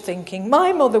wishful thinking.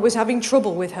 My mother was having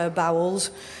trouble with her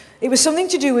bowels. It was something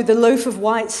to do with the loaf of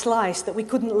white slice that we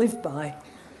couldn't live by.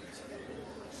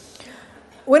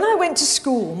 When I went to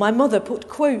school, my mother put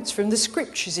quotes from the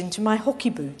scriptures into my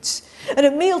hockey boots. And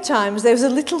at mealtimes, there was a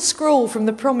little scroll from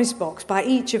the promise box by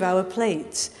each of our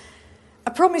plates.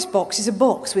 A promise box is a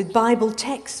box with Bible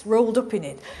texts rolled up in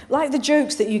it, like the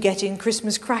jokes that you get in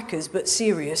Christmas crackers, but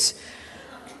serious.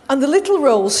 And the little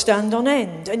rolls stand on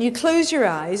end, and you close your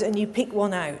eyes and you pick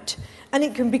one out. And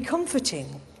it can be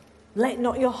comforting. Let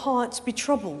not your hearts be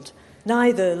troubled,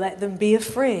 neither let them be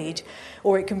afraid.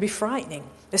 Or it can be frightening.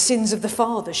 The sins of the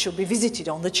fathers shall be visited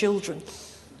on the children.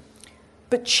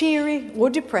 But cheery or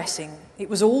depressing, it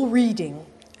was all reading,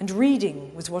 and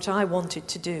reading was what I wanted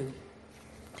to do.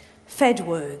 Fed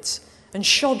words and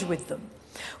shod with them.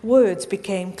 Words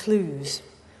became clues.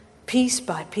 Piece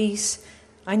by piece,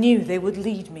 I knew they would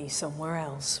lead me somewhere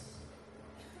else.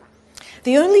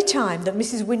 The only time that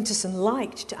Mrs. Winterson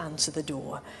liked to answer the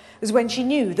door was when she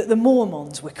knew that the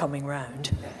Mormons were coming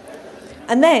round.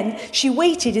 And then she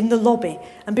waited in the lobby,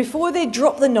 and before they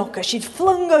dropped the knocker, she'd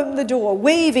flung open the door,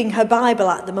 waving her Bible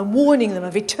at them and warning them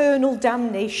of eternal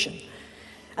damnation.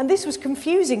 And this was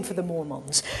confusing for the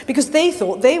Mormons, because they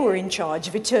thought they were in charge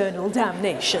of eternal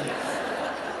damnation.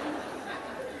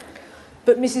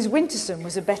 But Mrs. Winterson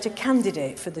was a better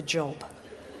candidate for the job.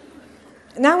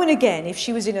 Now and again, if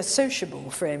she was in a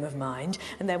sociable frame of mind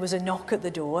and there was a knock at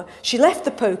the door, she left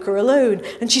the poker alone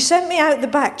and she sent me out the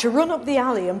back to run up the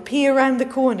alley and peer round the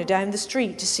corner down the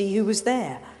street to see who was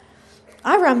there.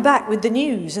 I ran back with the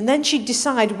news, and then she'd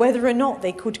decide whether or not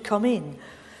they could come in.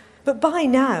 But by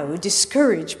now,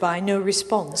 discouraged by no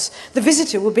response, the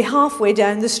visitor would be halfway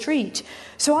down the street.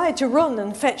 So I had to run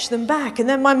and fetch them back, and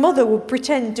then my mother would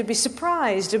pretend to be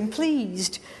surprised and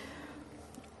pleased.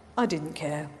 I didn't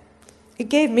care. It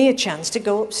gave me a chance to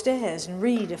go upstairs and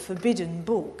read a forbidden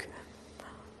book.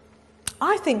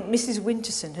 I think Mrs.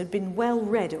 Winterson had been well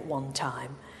read at one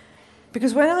time,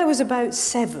 because when I was about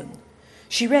 7,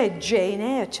 she read Jane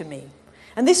Eyre to me.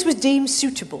 And this was deemed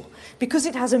suitable because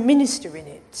it has a minister in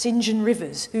it, St. John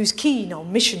Rivers, who's keen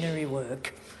on missionary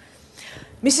work.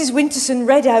 Mrs. Winterson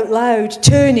read out loud,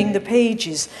 turning the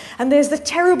pages, and there's the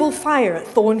terrible fire at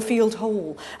Thornfield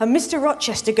Hall, and Mr.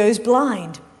 Rochester goes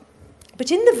blind.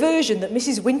 But in the version that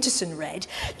Mrs. Winterson read,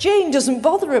 Jane doesn't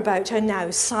bother about her now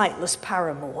sightless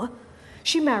paramour.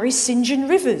 She marries St. John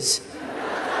Rivers.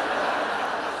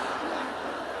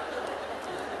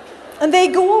 And they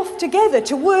go off together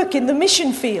to work in the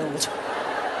mission field.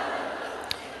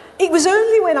 It was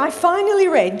only when I finally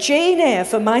read Jane Eyre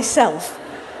for myself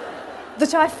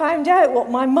that I found out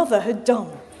what my mother had done.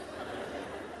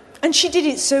 And she did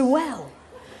it so well,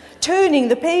 turning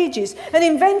the pages and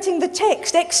inventing the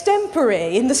text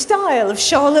extempore in the style of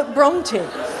Charlotte Bronte.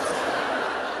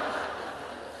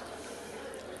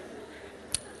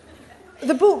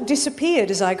 The book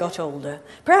disappeared as I got older.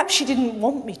 Perhaps she didn't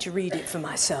want me to read it for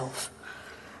myself.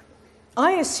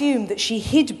 I assumed that she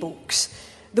hid books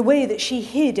the way that she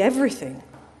hid everything,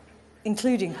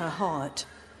 including her heart.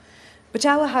 But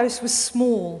our house was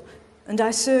small, and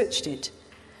I searched it.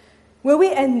 Were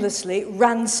we endlessly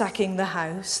ransacking the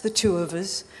house, the two of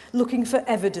us, looking for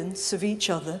evidence of each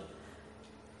other?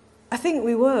 I think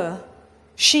we were.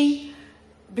 She,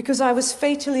 because I was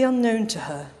fatally unknown to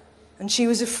her, and she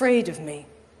was afraid of me.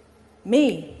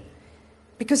 Me,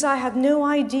 because I had no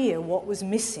idea what was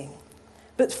missing,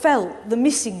 but felt the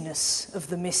missingness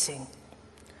of the missing.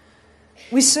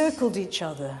 We circled each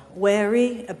other,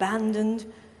 wary,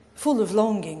 abandoned, full of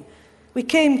longing. We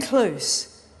came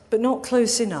close, but not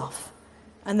close enough,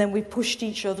 and then we pushed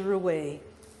each other away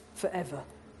forever.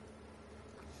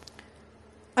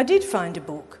 I did find a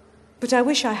book, but I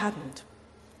wish I hadn't.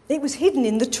 It was hidden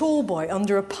in the tall boy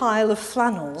under a pile of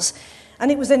flannels,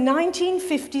 and it was a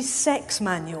 1950s sex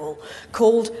manual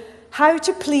called How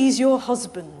to Please Your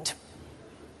Husband.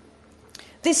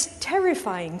 This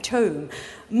terrifying tome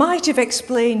might have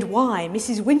explained why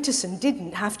Mrs. Winterson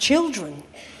didn't have children.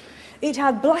 It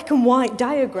had black and white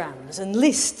diagrams and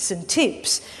lists and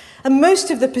tips, and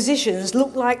most of the positions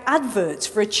looked like adverts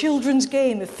for a children's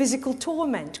game of physical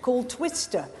torment called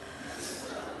Twister.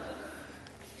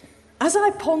 As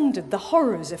I pondered the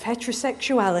horrors of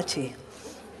heterosexuality,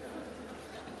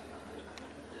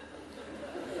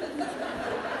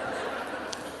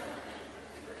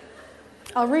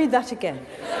 I'll read that again.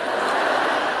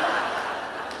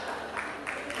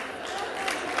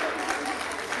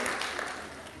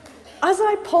 As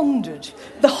I pondered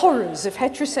the horrors of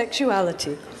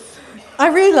heterosexuality, I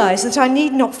realised that I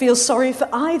need not feel sorry for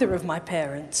either of my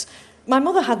parents. My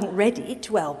mother hadn't read it.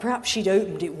 Well, perhaps she'd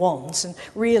opened it once and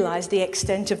realised the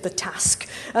extent of the task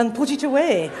and put it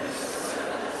away.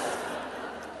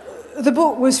 The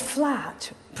book was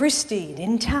flat, pristine,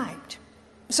 intact.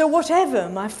 So whatever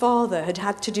my father had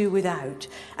had to do without,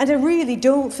 and I really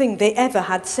don't think they ever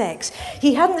had sex,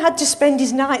 he hadn't had to spend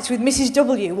his nights with Mrs.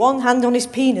 W, one hand on his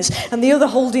penis and the other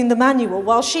holding the manual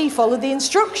while she followed the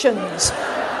instructions.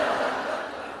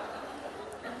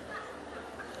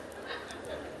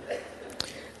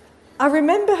 I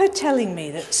remember her telling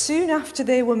me that soon after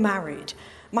they were married,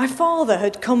 my father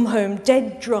had come home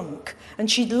dead drunk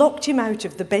and she'd locked him out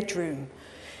of the bedroom.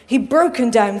 He'd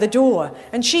broken down the door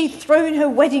and she'd thrown her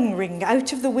wedding ring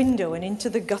out of the window and into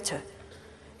the gutter.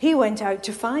 He went out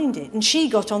to find it and she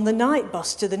got on the night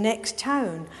bus to the next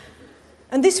town.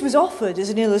 And this was offered as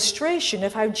an illustration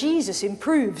of how Jesus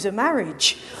improves a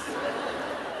marriage.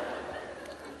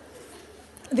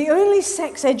 The only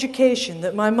sex education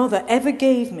that my mother ever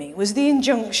gave me was the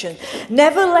injunction,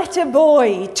 never let a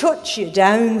boy touch you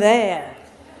down there.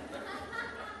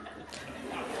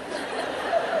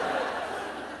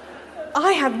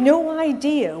 I had no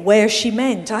idea where she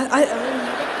meant.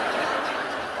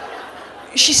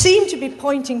 She seemed to be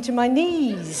pointing to my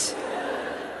knees.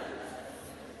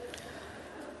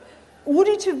 Would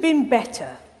it have been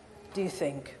better, do you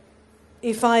think,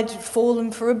 if I'd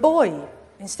fallen for a boy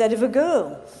instead of a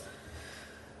girl?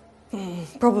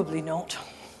 Probably not.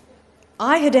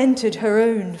 I had entered her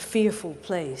own fearful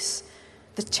place,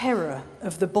 the terror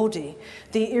of the body,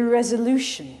 the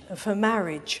irresolution of her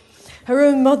marriage, her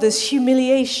own mother's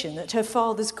humiliation at her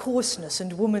father's coarseness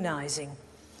and womanizing.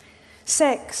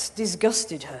 Sex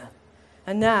disgusted her,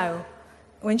 and now,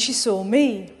 when she saw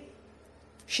me,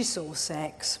 she saw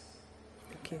sex.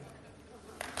 Thank you.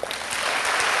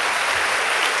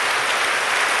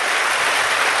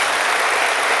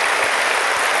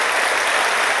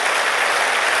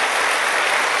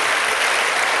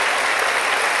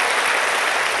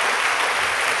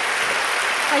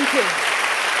 Thank you.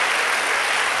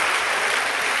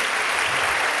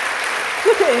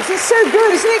 Look at this, it's so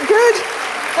good, isn't it good?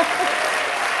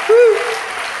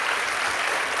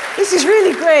 This is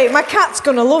really great. My cat's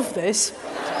going to love this.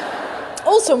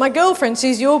 Also, my girlfriend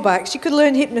sees your back. She could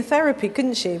learn hypnotherapy,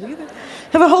 couldn't she? We could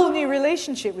have a whole new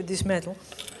relationship with this medal.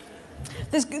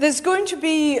 There's going to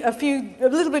be a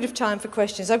little bit of time for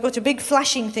questions. I've got a big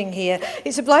flashing thing here.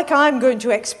 It's like I'm going to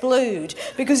explode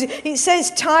because it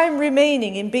says time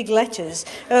remaining in big letters.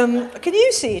 Can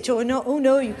you see it or not? Oh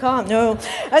no, you can't. No,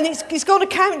 and it's got a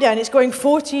countdown. It's going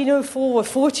 1404,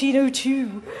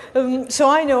 1402. So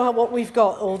I know what we've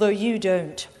got, although you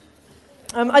don't.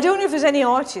 I don't know if there's any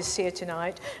artists here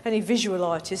tonight, any visual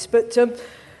artists, but.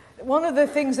 One of the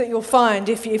things that you'll find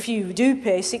if you do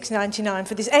pay $6.99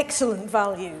 for this excellent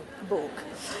value book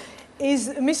is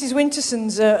Mrs.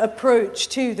 Winterson's approach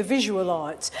to the visual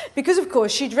arts. Because, of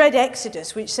course, she'd read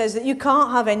Exodus, which says that you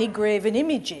can't have any graven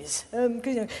images.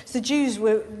 Because the Jews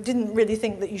didn't really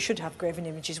think that you should have graven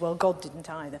images. Well, God didn't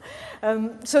either.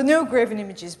 So no graven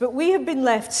images. But we have been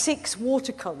left 6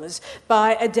 watercolours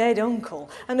by a dead uncle.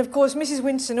 And, of course, Mrs.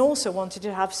 Winterson also wanted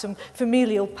to have some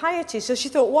familial piety. So she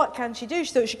thought, what can she do?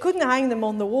 She thought she couldn't hang them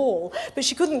on the wall, but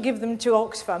she couldn't give them to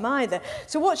Oxfam either.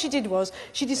 So what she did was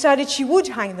she decided she would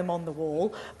hang them on the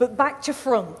wall, but back to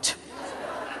front.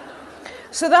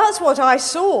 So that's what I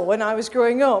saw when I was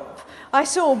growing up. I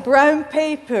saw brown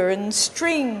paper and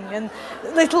string and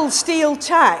little steel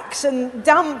tacks and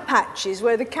damp patches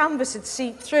where the canvas had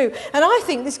seeped through. And I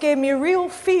think this gave me a real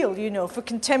feel, you know, for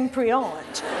contemporary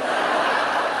art.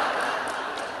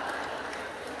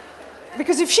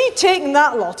 Because if she'd taken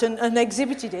that lot and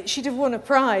exhibited it, she'd have won a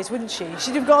prize, wouldn't she?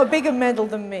 She'd have got a bigger medal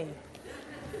than me.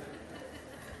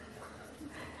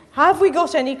 Have we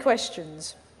got any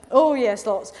questions? Oh, yes,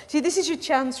 lots. See, this is your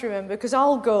chance, remember, because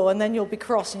I'll go and then you'll be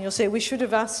cross and you'll say, we should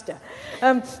have asked her.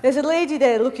 There's a lady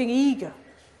there looking eager.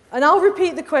 And I'll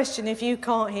repeat the question if you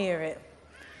can't hear it.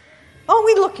 Aren't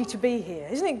we lucky to be here?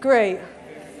 Isn't it great?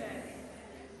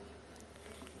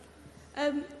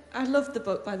 I loved the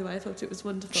book, by the way. I thought it was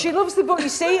wonderful. She loves the book. You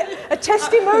see, a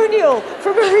testimonial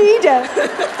from a reader.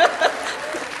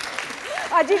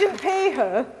 I didn't pay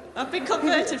her. I've been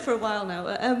converted for a while now.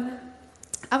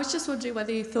 I was just wondering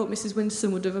whether you thought Mrs.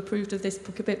 Winterson would have approved of this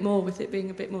book a bit more, with it being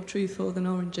a bit more truthful than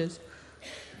Oranges.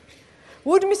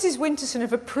 Would Mrs. Winterson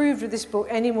have approved of this book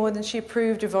any more than she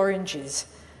approved of Oranges?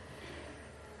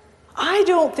 I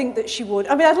don't think that she would.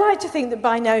 I mean, I'd like to think that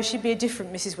by now she'd be a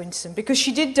different Mrs. Winterson, because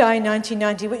she did die in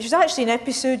 1990, which was actually in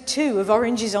episode 2 of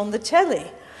Oranges on the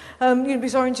Telly.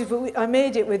 These oranges, but I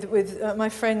made it with my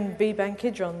friend B. Ben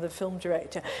Kidron, the film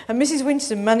director. And Mrs.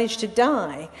 Winterson managed to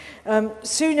die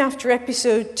soon after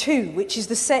episode 2, which is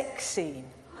the sex scene.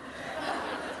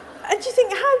 And you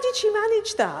think, how did she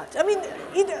manage that? I mean,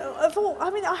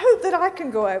 I hope that I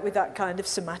can go out with that kind of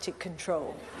somatic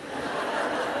control.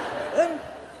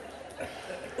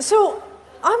 So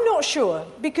I'm not sure,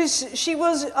 because she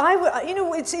was,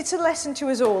 it's a lesson to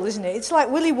us all, isn't it? It's like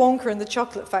Willy Wonka and the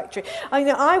Chocolate Factory.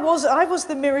 I was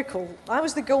the miracle. I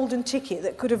was the golden ticket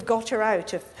that could have got her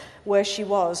out of where she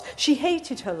was. She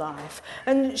hated her life,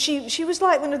 and she was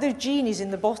like one of those genies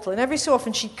in the bottle, and every so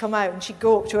often she'd come out and she'd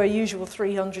go up to her usual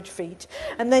 300 feet,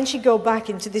 and then she'd go back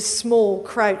into this small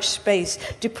crouched space,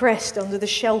 depressed under the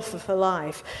shelf of her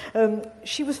life.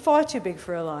 She was far too big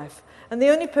for her life, and the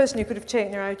only person who could have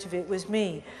taken her out of it was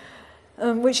me.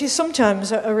 Which is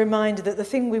sometimes a reminder that the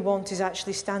thing we want is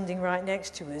actually standing right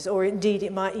next to us, or indeed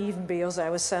it might even be us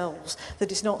ourselves,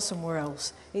 that it's not somewhere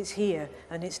else. It's here,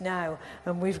 and it's now,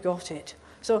 and we've got it.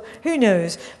 So who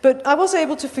knows? But I was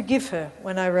able to forgive her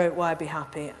when I wrote Why Be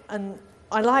Happy, and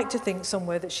I like to think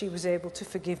somewhere that she was able to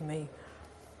forgive me.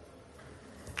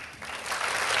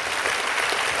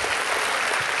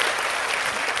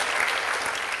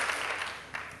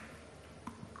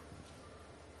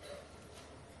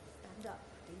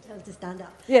 To stand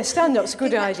up. Yeah, stand up's a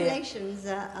good idea. Congratulations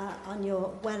on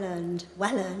your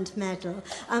well-earned medal.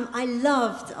 I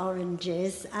loved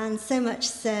Oranges, and so much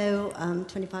so,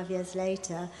 25 years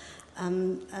later,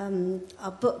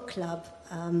 our book club,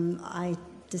 I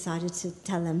decided to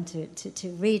tell them to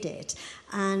read it,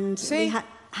 and we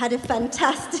had a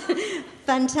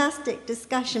fantastic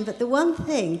discussion, but the one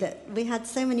thing that we had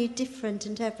so many different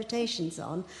interpretations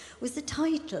on was the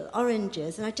title,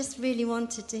 Oranges, and I just really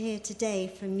wanted to hear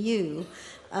today from you,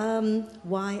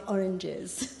 why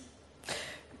Oranges?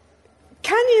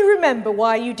 Can you remember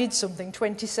why you did something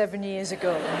 27 years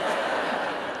ago?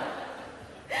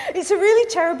 It's a really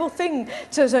terrible thing,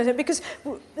 because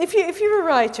if you're a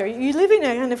writer, you live in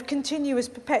a kind of continuous,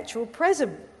 perpetual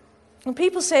present. And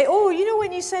people say, oh, you know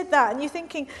when you said that, and you're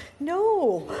thinking,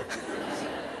 no.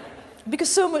 Because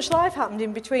so much life happened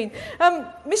in between.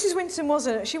 Mrs. Winterson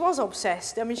was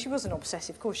obsessed. I mean, she wasn't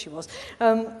obsessive, of course she was.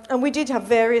 And we did have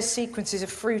various sequences of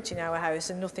fruit in our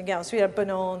house and nothing else. We had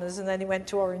bananas, and then it went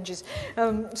to oranges.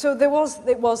 So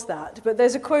it was that. But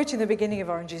there's a quote in the beginning of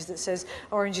Oranges that says,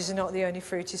 oranges are not the only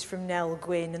fruit, it's from Nell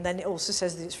Gwynn. And then it also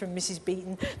says that it's from Mrs.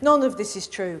 Beaton. None of this is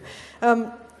true.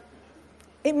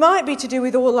 It might be to do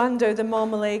with Orlando the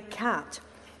Marmalade Cat,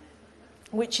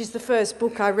 which is the first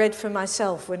book I read for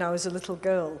myself when I was a little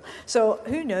girl. So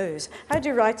who knows? How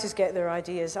do writers get their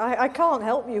ideas? I can't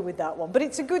help you with that one, but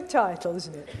it's a good title,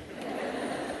 isn't it?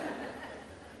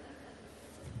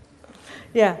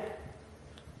 Yeah.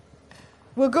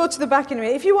 We'll go to the back in a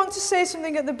minute. If you want to say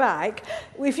something at the back,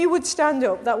 if you would stand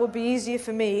up, that would be easier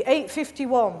for me.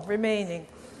 8:51 remaining.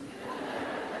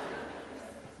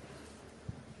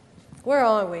 Where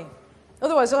are we?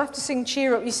 Otherwise, I'll have to sing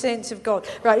Cheer Up, Ye Saints of God.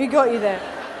 Right, we got you there.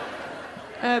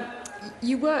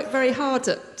 You work very hard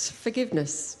at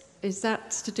forgiveness. Is that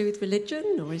to do with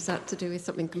religion, or is that to do with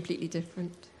something completely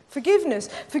different? Forgiveness.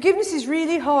 Forgiveness is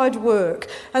really hard work,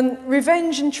 and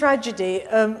revenge and tragedy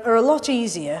are a lot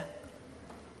easier.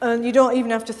 And you don't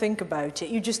even have to think about it.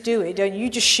 You just do it, don't you?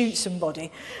 You just shoot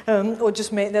somebody, or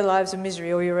just make their lives a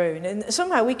misery or your own. And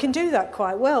somehow we can do that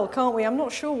quite well, can't we? I'm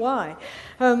not sure why.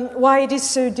 Why it is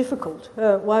so difficult,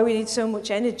 why we need so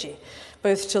much energy,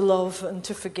 both to love and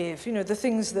to forgive. You know, the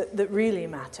things that really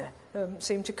matter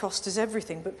seem to cost us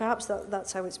everything, but perhaps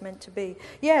that's how it's meant to be.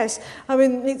 Yes, I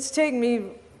mean, it's taken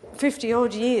me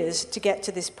 50-odd years to get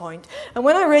to this point. And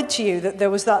when I read to you that there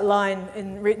was that line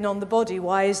written on the body,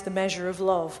 why is the measure of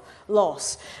love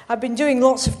loss? I've been doing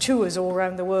lots of tours all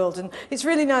around the world, and it's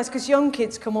really nice because young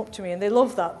kids come up to me and they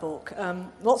love that book.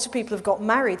 Lots of people have got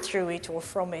married through it or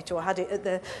from it or had it at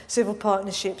their civil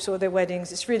partnerships or their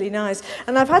weddings. It's really nice.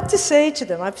 And I've had to say to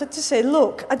them,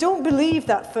 look, I don't believe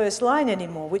that first line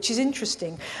anymore, which is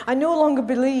interesting. I no longer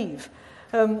believe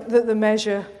that the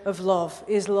measure of love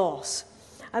is loss.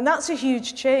 And that's a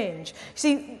huge change.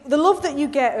 See, the love that you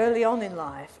get early on in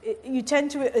life, you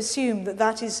tend to assume that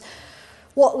that is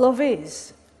what love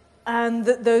is, and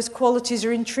that those qualities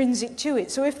are intrinsic to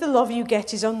it. So if the love you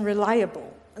get is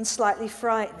unreliable and slightly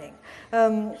frightening,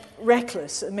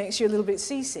 reckless, and makes you a little bit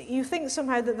seasick, you think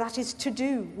somehow that that is to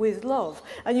do with love.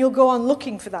 And you'll go on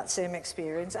looking for that same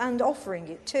experience and offering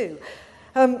it too.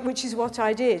 Which is what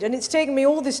I did. And it's taken me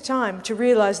all this time to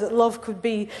realize that love could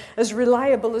be as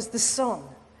reliable as the sun,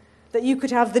 that you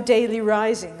could have the daily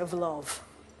rising of love.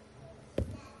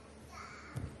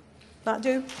 That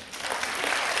do?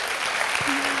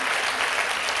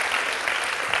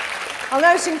 I'll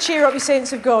now sing Cheer Up, Ye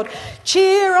Saints of God.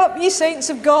 Cheer up, ye saints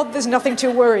of God, there's nothing to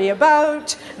worry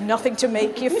about, nothing to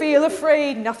make you feel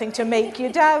afraid, nothing to make you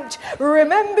doubt.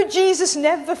 Remember, Jesus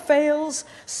never fails,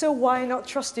 so why not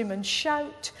trust him and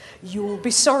shout? You'll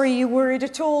be sorry you worried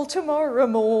at all tomorrow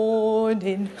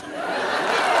morning.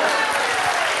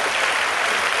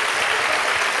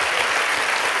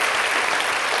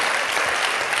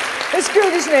 It's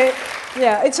good, isn't it?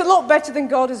 Yeah, it's a lot better than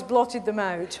God Has Blotted Them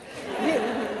Out.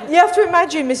 You have to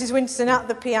imagine Mrs. Winterson at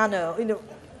the piano,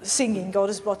 singing God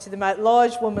Has Blotted Them Out.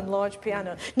 Large woman, large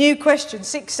piano. New question,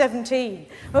 617,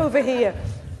 over here.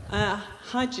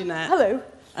 Hi, Jeanette. Hello.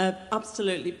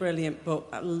 Absolutely brilliant book.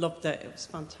 I loved it. It was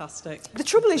fantastic. The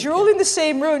trouble is, you're all in the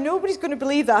same row. Nobody's going to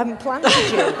believe that I haven't planted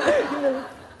you.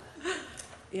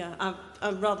 Yeah,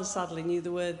 I rather sadly knew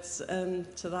the words to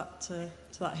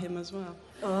that hymn as well.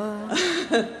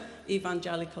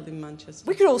 Evangelical in Manchester.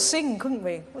 We could all sing, couldn't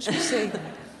we? What should we sing?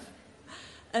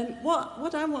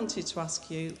 What I wanted to ask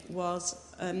you was,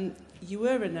 you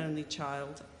were an only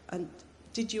child, and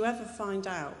did you ever find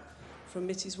out from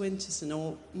Mrs. Winterson,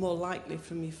 or more likely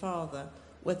from your father,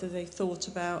 whether they thought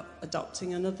about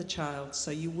adopting another child so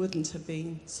you wouldn't have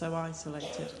been so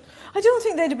isolated? I don't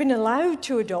think they'd have been allowed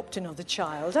to adopt another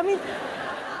child. I mean,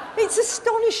 it's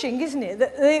astonishing, isn't it,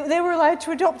 that they were allowed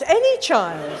to adopt any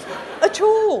child at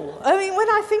all. I mean, when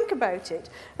I think about it,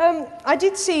 I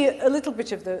did see a little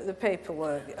bit of the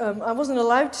paperwork. I wasn't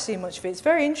allowed to see much of it. It's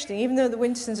very interesting. Even though the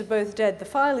Wintersons are both dead, the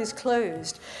file is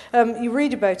closed. You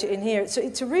read about it in here.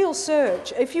 It's a real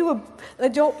search. If you were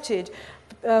adopted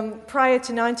prior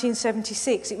to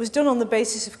 1976, it was done on the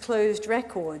basis of closed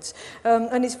records,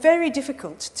 and it's very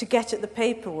difficult to get at the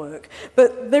paperwork.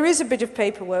 But there is a bit of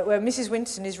paperwork where Mrs.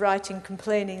 Winterson is writing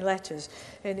complaining letters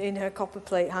in her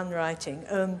copperplate handwriting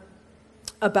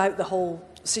about the whole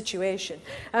situation.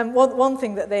 And one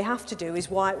thing that they have to do is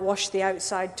whitewash the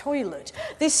outside toilet.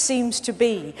 This seems to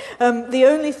be the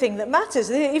only thing that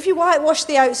matters. If you whitewash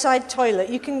the outside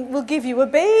toilet, we'll give you a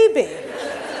baby.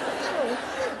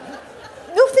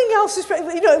 Nothing else is,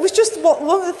 it was just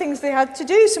one of the things they had to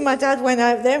do. So my dad went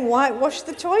out there and whitewashed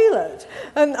the toilet.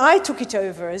 And I took it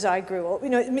over as I grew up.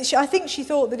 I think she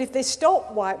thought that if they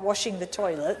stopped whitewashing the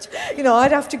toilet,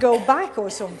 I'd have to go back or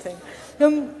something.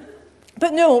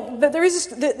 But no, but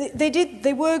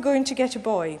they were going to get a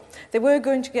boy. They were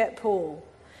going to get Paul.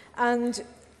 And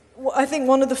I think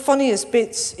one of the funniest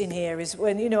bits in here is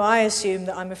when, I assume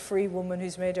that I'm a free woman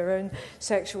who's made her own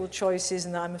sexual choices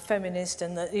and that I'm a feminist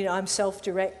and that, I'm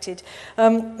self-directed.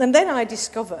 And then I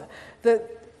discover that,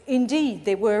 indeed,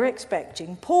 they were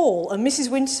expecting Paul. And Mrs.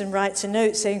 Winterson writes a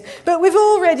note saying, but we've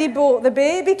already bought the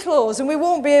baby clothes and we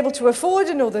won't be able to afford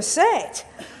another set.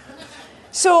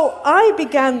 So I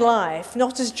began life,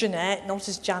 not as Jeanette, not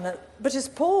as Janet, but as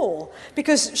Paul,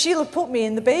 because she'll have put me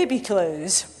in the baby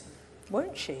clothes.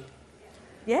 Won't she?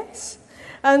 Yes.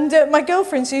 And my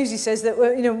girlfriend Susie says that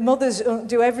mothers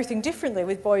do everything differently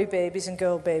with boy babies and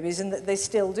girl babies, and that they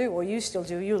still do, or you still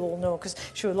do. You'll all know, because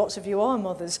sure lots of you are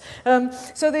mothers.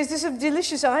 So there's this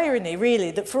delicious irony,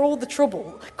 really, that for all the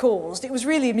trouble caused, it was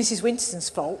really Mrs. Winterson's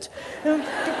fault,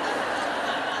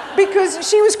 because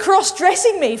she was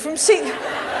cross-dressing me from 6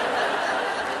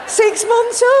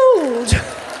 months old.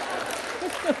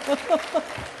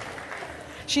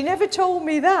 She never told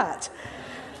me that.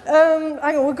 Hang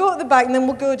on, we'll go at the back and then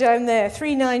we'll go down there.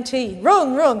 319.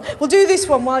 Run. We'll do this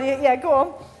one while you... Yeah, go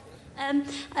on.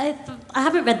 I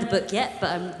haven't read the book yet,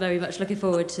 but I'm very much looking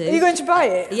forward to... Are you going to buy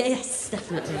it? Yeah, yes,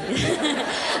 definitely.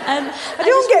 I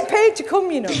don't get paid to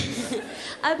come,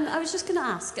 I was just going to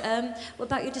ask, what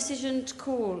about your decision to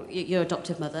call your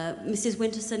adoptive mother Mrs.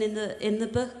 Winterson in the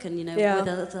book, and,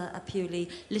 whether it's a purely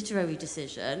literary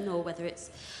decision or whether it's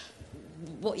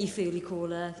what you feel you call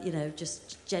her,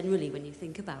 just generally when you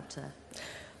think about her?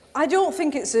 I don't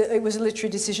think it was a literary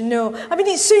decision, no. I mean,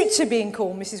 it suits her being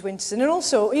called Mrs. Winterson, and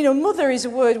also, mother is a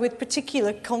word with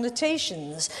particular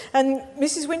connotations, and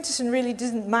Mrs. Winterson really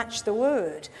doesn't match the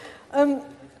word.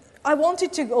 I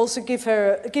wanted to also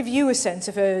give you a sense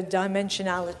of her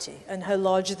dimensionality and her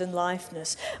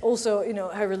larger-than-lifeness, also,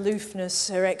 her aloofness,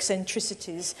 her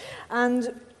eccentricities,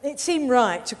 and it seemed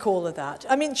right to call her that.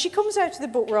 I mean, she comes out of the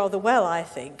book rather well, I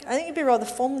think. I think you'd be rather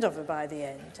fond of her by the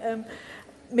end.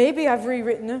 Maybe I've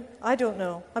rewritten her. I don't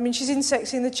know. I mean, she's in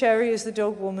Sexy and the Cherry as the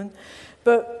dog woman.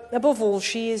 But above all,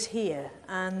 she is here.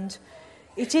 And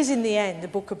it is, in the end, a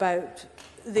book about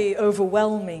the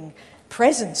overwhelming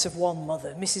presence of one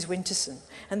mother, Mrs. Winterson,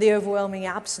 and the overwhelming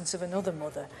absence of another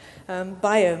mother,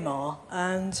 by Omar.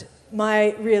 And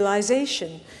my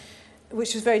realization,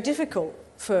 which was very difficult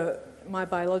for my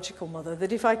biological mother,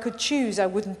 that if I could choose, I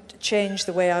wouldn't change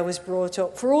the way I was brought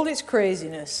up, for all its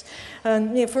craziness,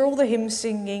 and you know, for all the hymn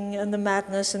singing and the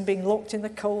madness and being locked in the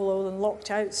coal hole and locked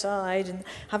outside and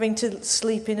having to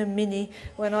sleep in a mini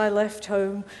when I left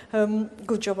home.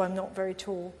 Good job I'm not very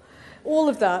tall. All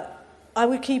of that, I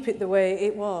would keep it the way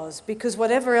it was, because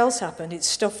whatever else happened, it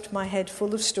stuffed my head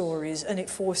full of stories and it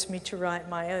forced me to write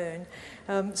my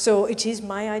own. So it is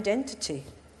my identity.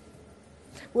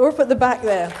 We're up at the back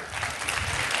there.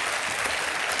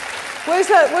 Where's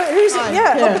that? Who's it?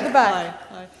 Yeah, up at the back.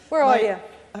 Hi. Where are you?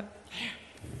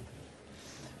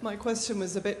 My question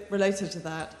was a bit related to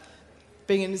that.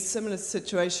 Being in a similar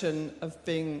situation of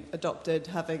being adopted,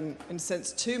 having, in a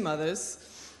sense, two mothers,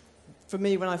 for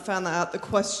me, when I found that out, the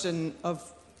question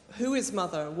of who is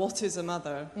mother, what is a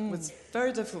mother, was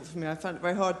very difficult for me. I found it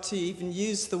very hard to even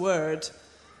use the word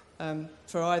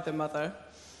for either mother.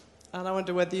 And I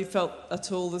wonder whether you felt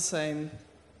at all the same.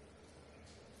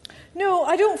 No,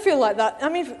 I don't feel like that. I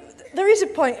mean, there is a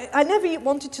point. I never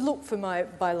wanted to look for my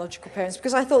biological parents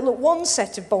because I thought, look, one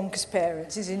set of bonkers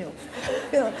parents is enough.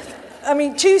 You know, I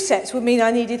mean, two sets would mean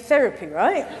I needed therapy,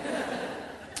 right?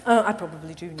 I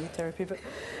probably do need therapy, but...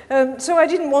 so I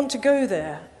didn't want to go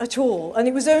there at all. And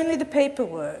it was only the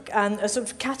paperwork and a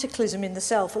sort of cataclysm in the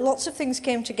self. Lots of things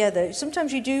came together.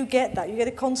 Sometimes you do get that. You get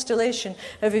a constellation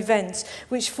of events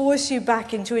which force you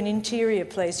back into an interior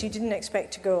place you didn't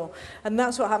expect to go. And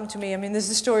that's what happened to me. I mean, there's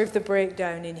the story of the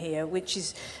breakdown in here, which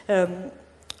is...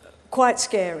 quite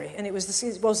scary, and it was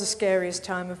the scariest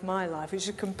time of my life. It was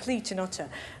a complete and utter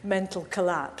mental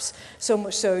collapse. So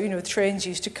much so, you know, the trains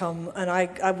used to come, and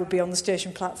I would be on the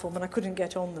station platform, and I couldn't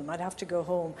get on them. I'd have to go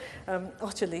home,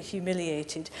 utterly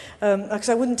humiliated, because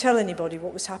I wouldn't tell anybody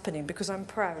what was happening, because I'm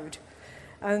proud.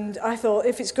 And I thought,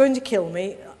 if it's going to kill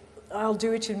me, I'll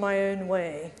do it in my own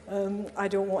way. I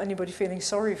don't want anybody feeling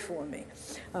sorry for me.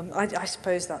 I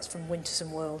suppose that's from Winterson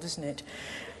World, isn't it?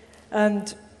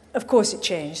 And of course it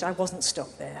changed. I wasn't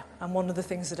stuck there. And one of the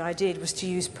things that I did was to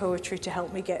use poetry to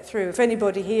help me get through. If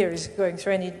anybody here is going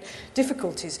through any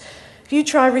difficulties, if you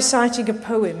try reciting a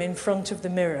poem in front of the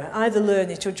mirror, either learn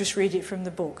it or just read it from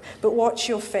the book, but watch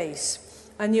your face,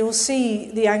 and you'll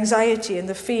see the anxiety and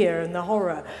the fear and the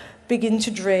horror begin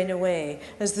to drain away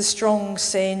as the strong,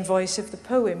 sane voice of the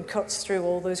poem cuts through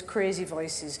all those crazy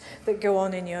voices that go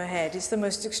on in your head. It's the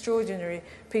most extraordinary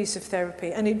piece of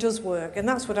therapy, and it does work. And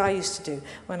that's what I used to do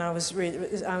when I was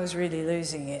really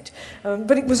losing it.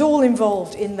 But it was all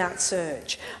involved in that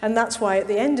search, and that's why at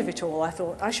the end of it all, I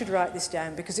thought I should write this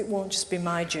down, because it won't just be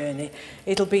my journey.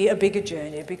 It'll be a bigger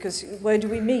journey, because where do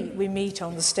we meet? We meet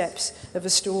on the steps of a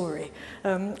story,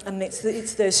 and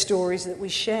it's those stories that we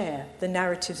share, the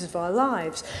narratives of our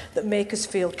lives, that make us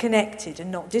feel connected and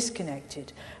not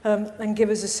disconnected, and give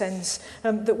us a sense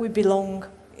that we belong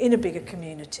in a bigger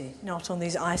community, not on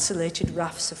these isolated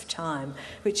rafts of time,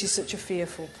 which is such a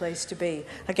fearful place to be.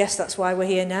 I guess that's why we're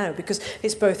here now, because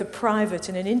it's both a private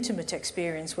and an intimate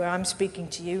experience where I'm speaking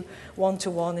to you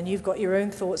one-to-one, and you've got your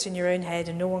own thoughts in your own head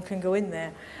and no one can go in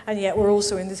there. And yet we're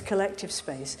also in this collective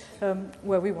space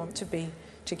where we want to be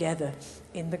together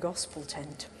in the gospel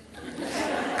tent.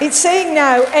 It's saying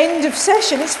now, end of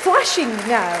session. It's flashing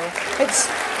now. It's...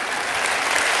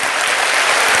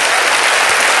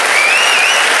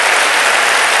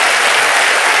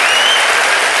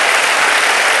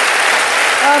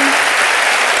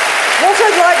 what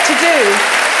I'd like to do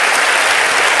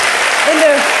in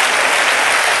the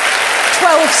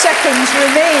 12 seconds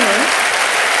remaining...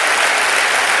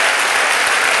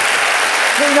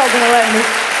 You're not going to let me...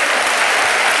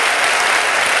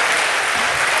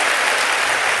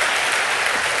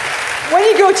 When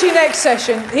you go to your next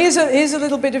session, here's a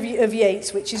little bit of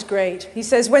Yeats, which is great. He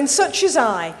says, "When such as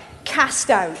I cast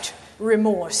out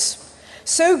remorse,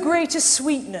 so great a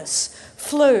sweetness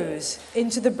flows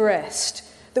into the breast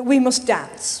that we must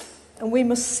dance and we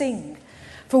must sing,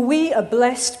 for we are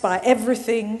blessed by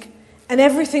everything, and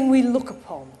everything we look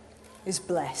upon is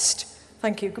blessed."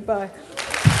 Thank you. Goodbye.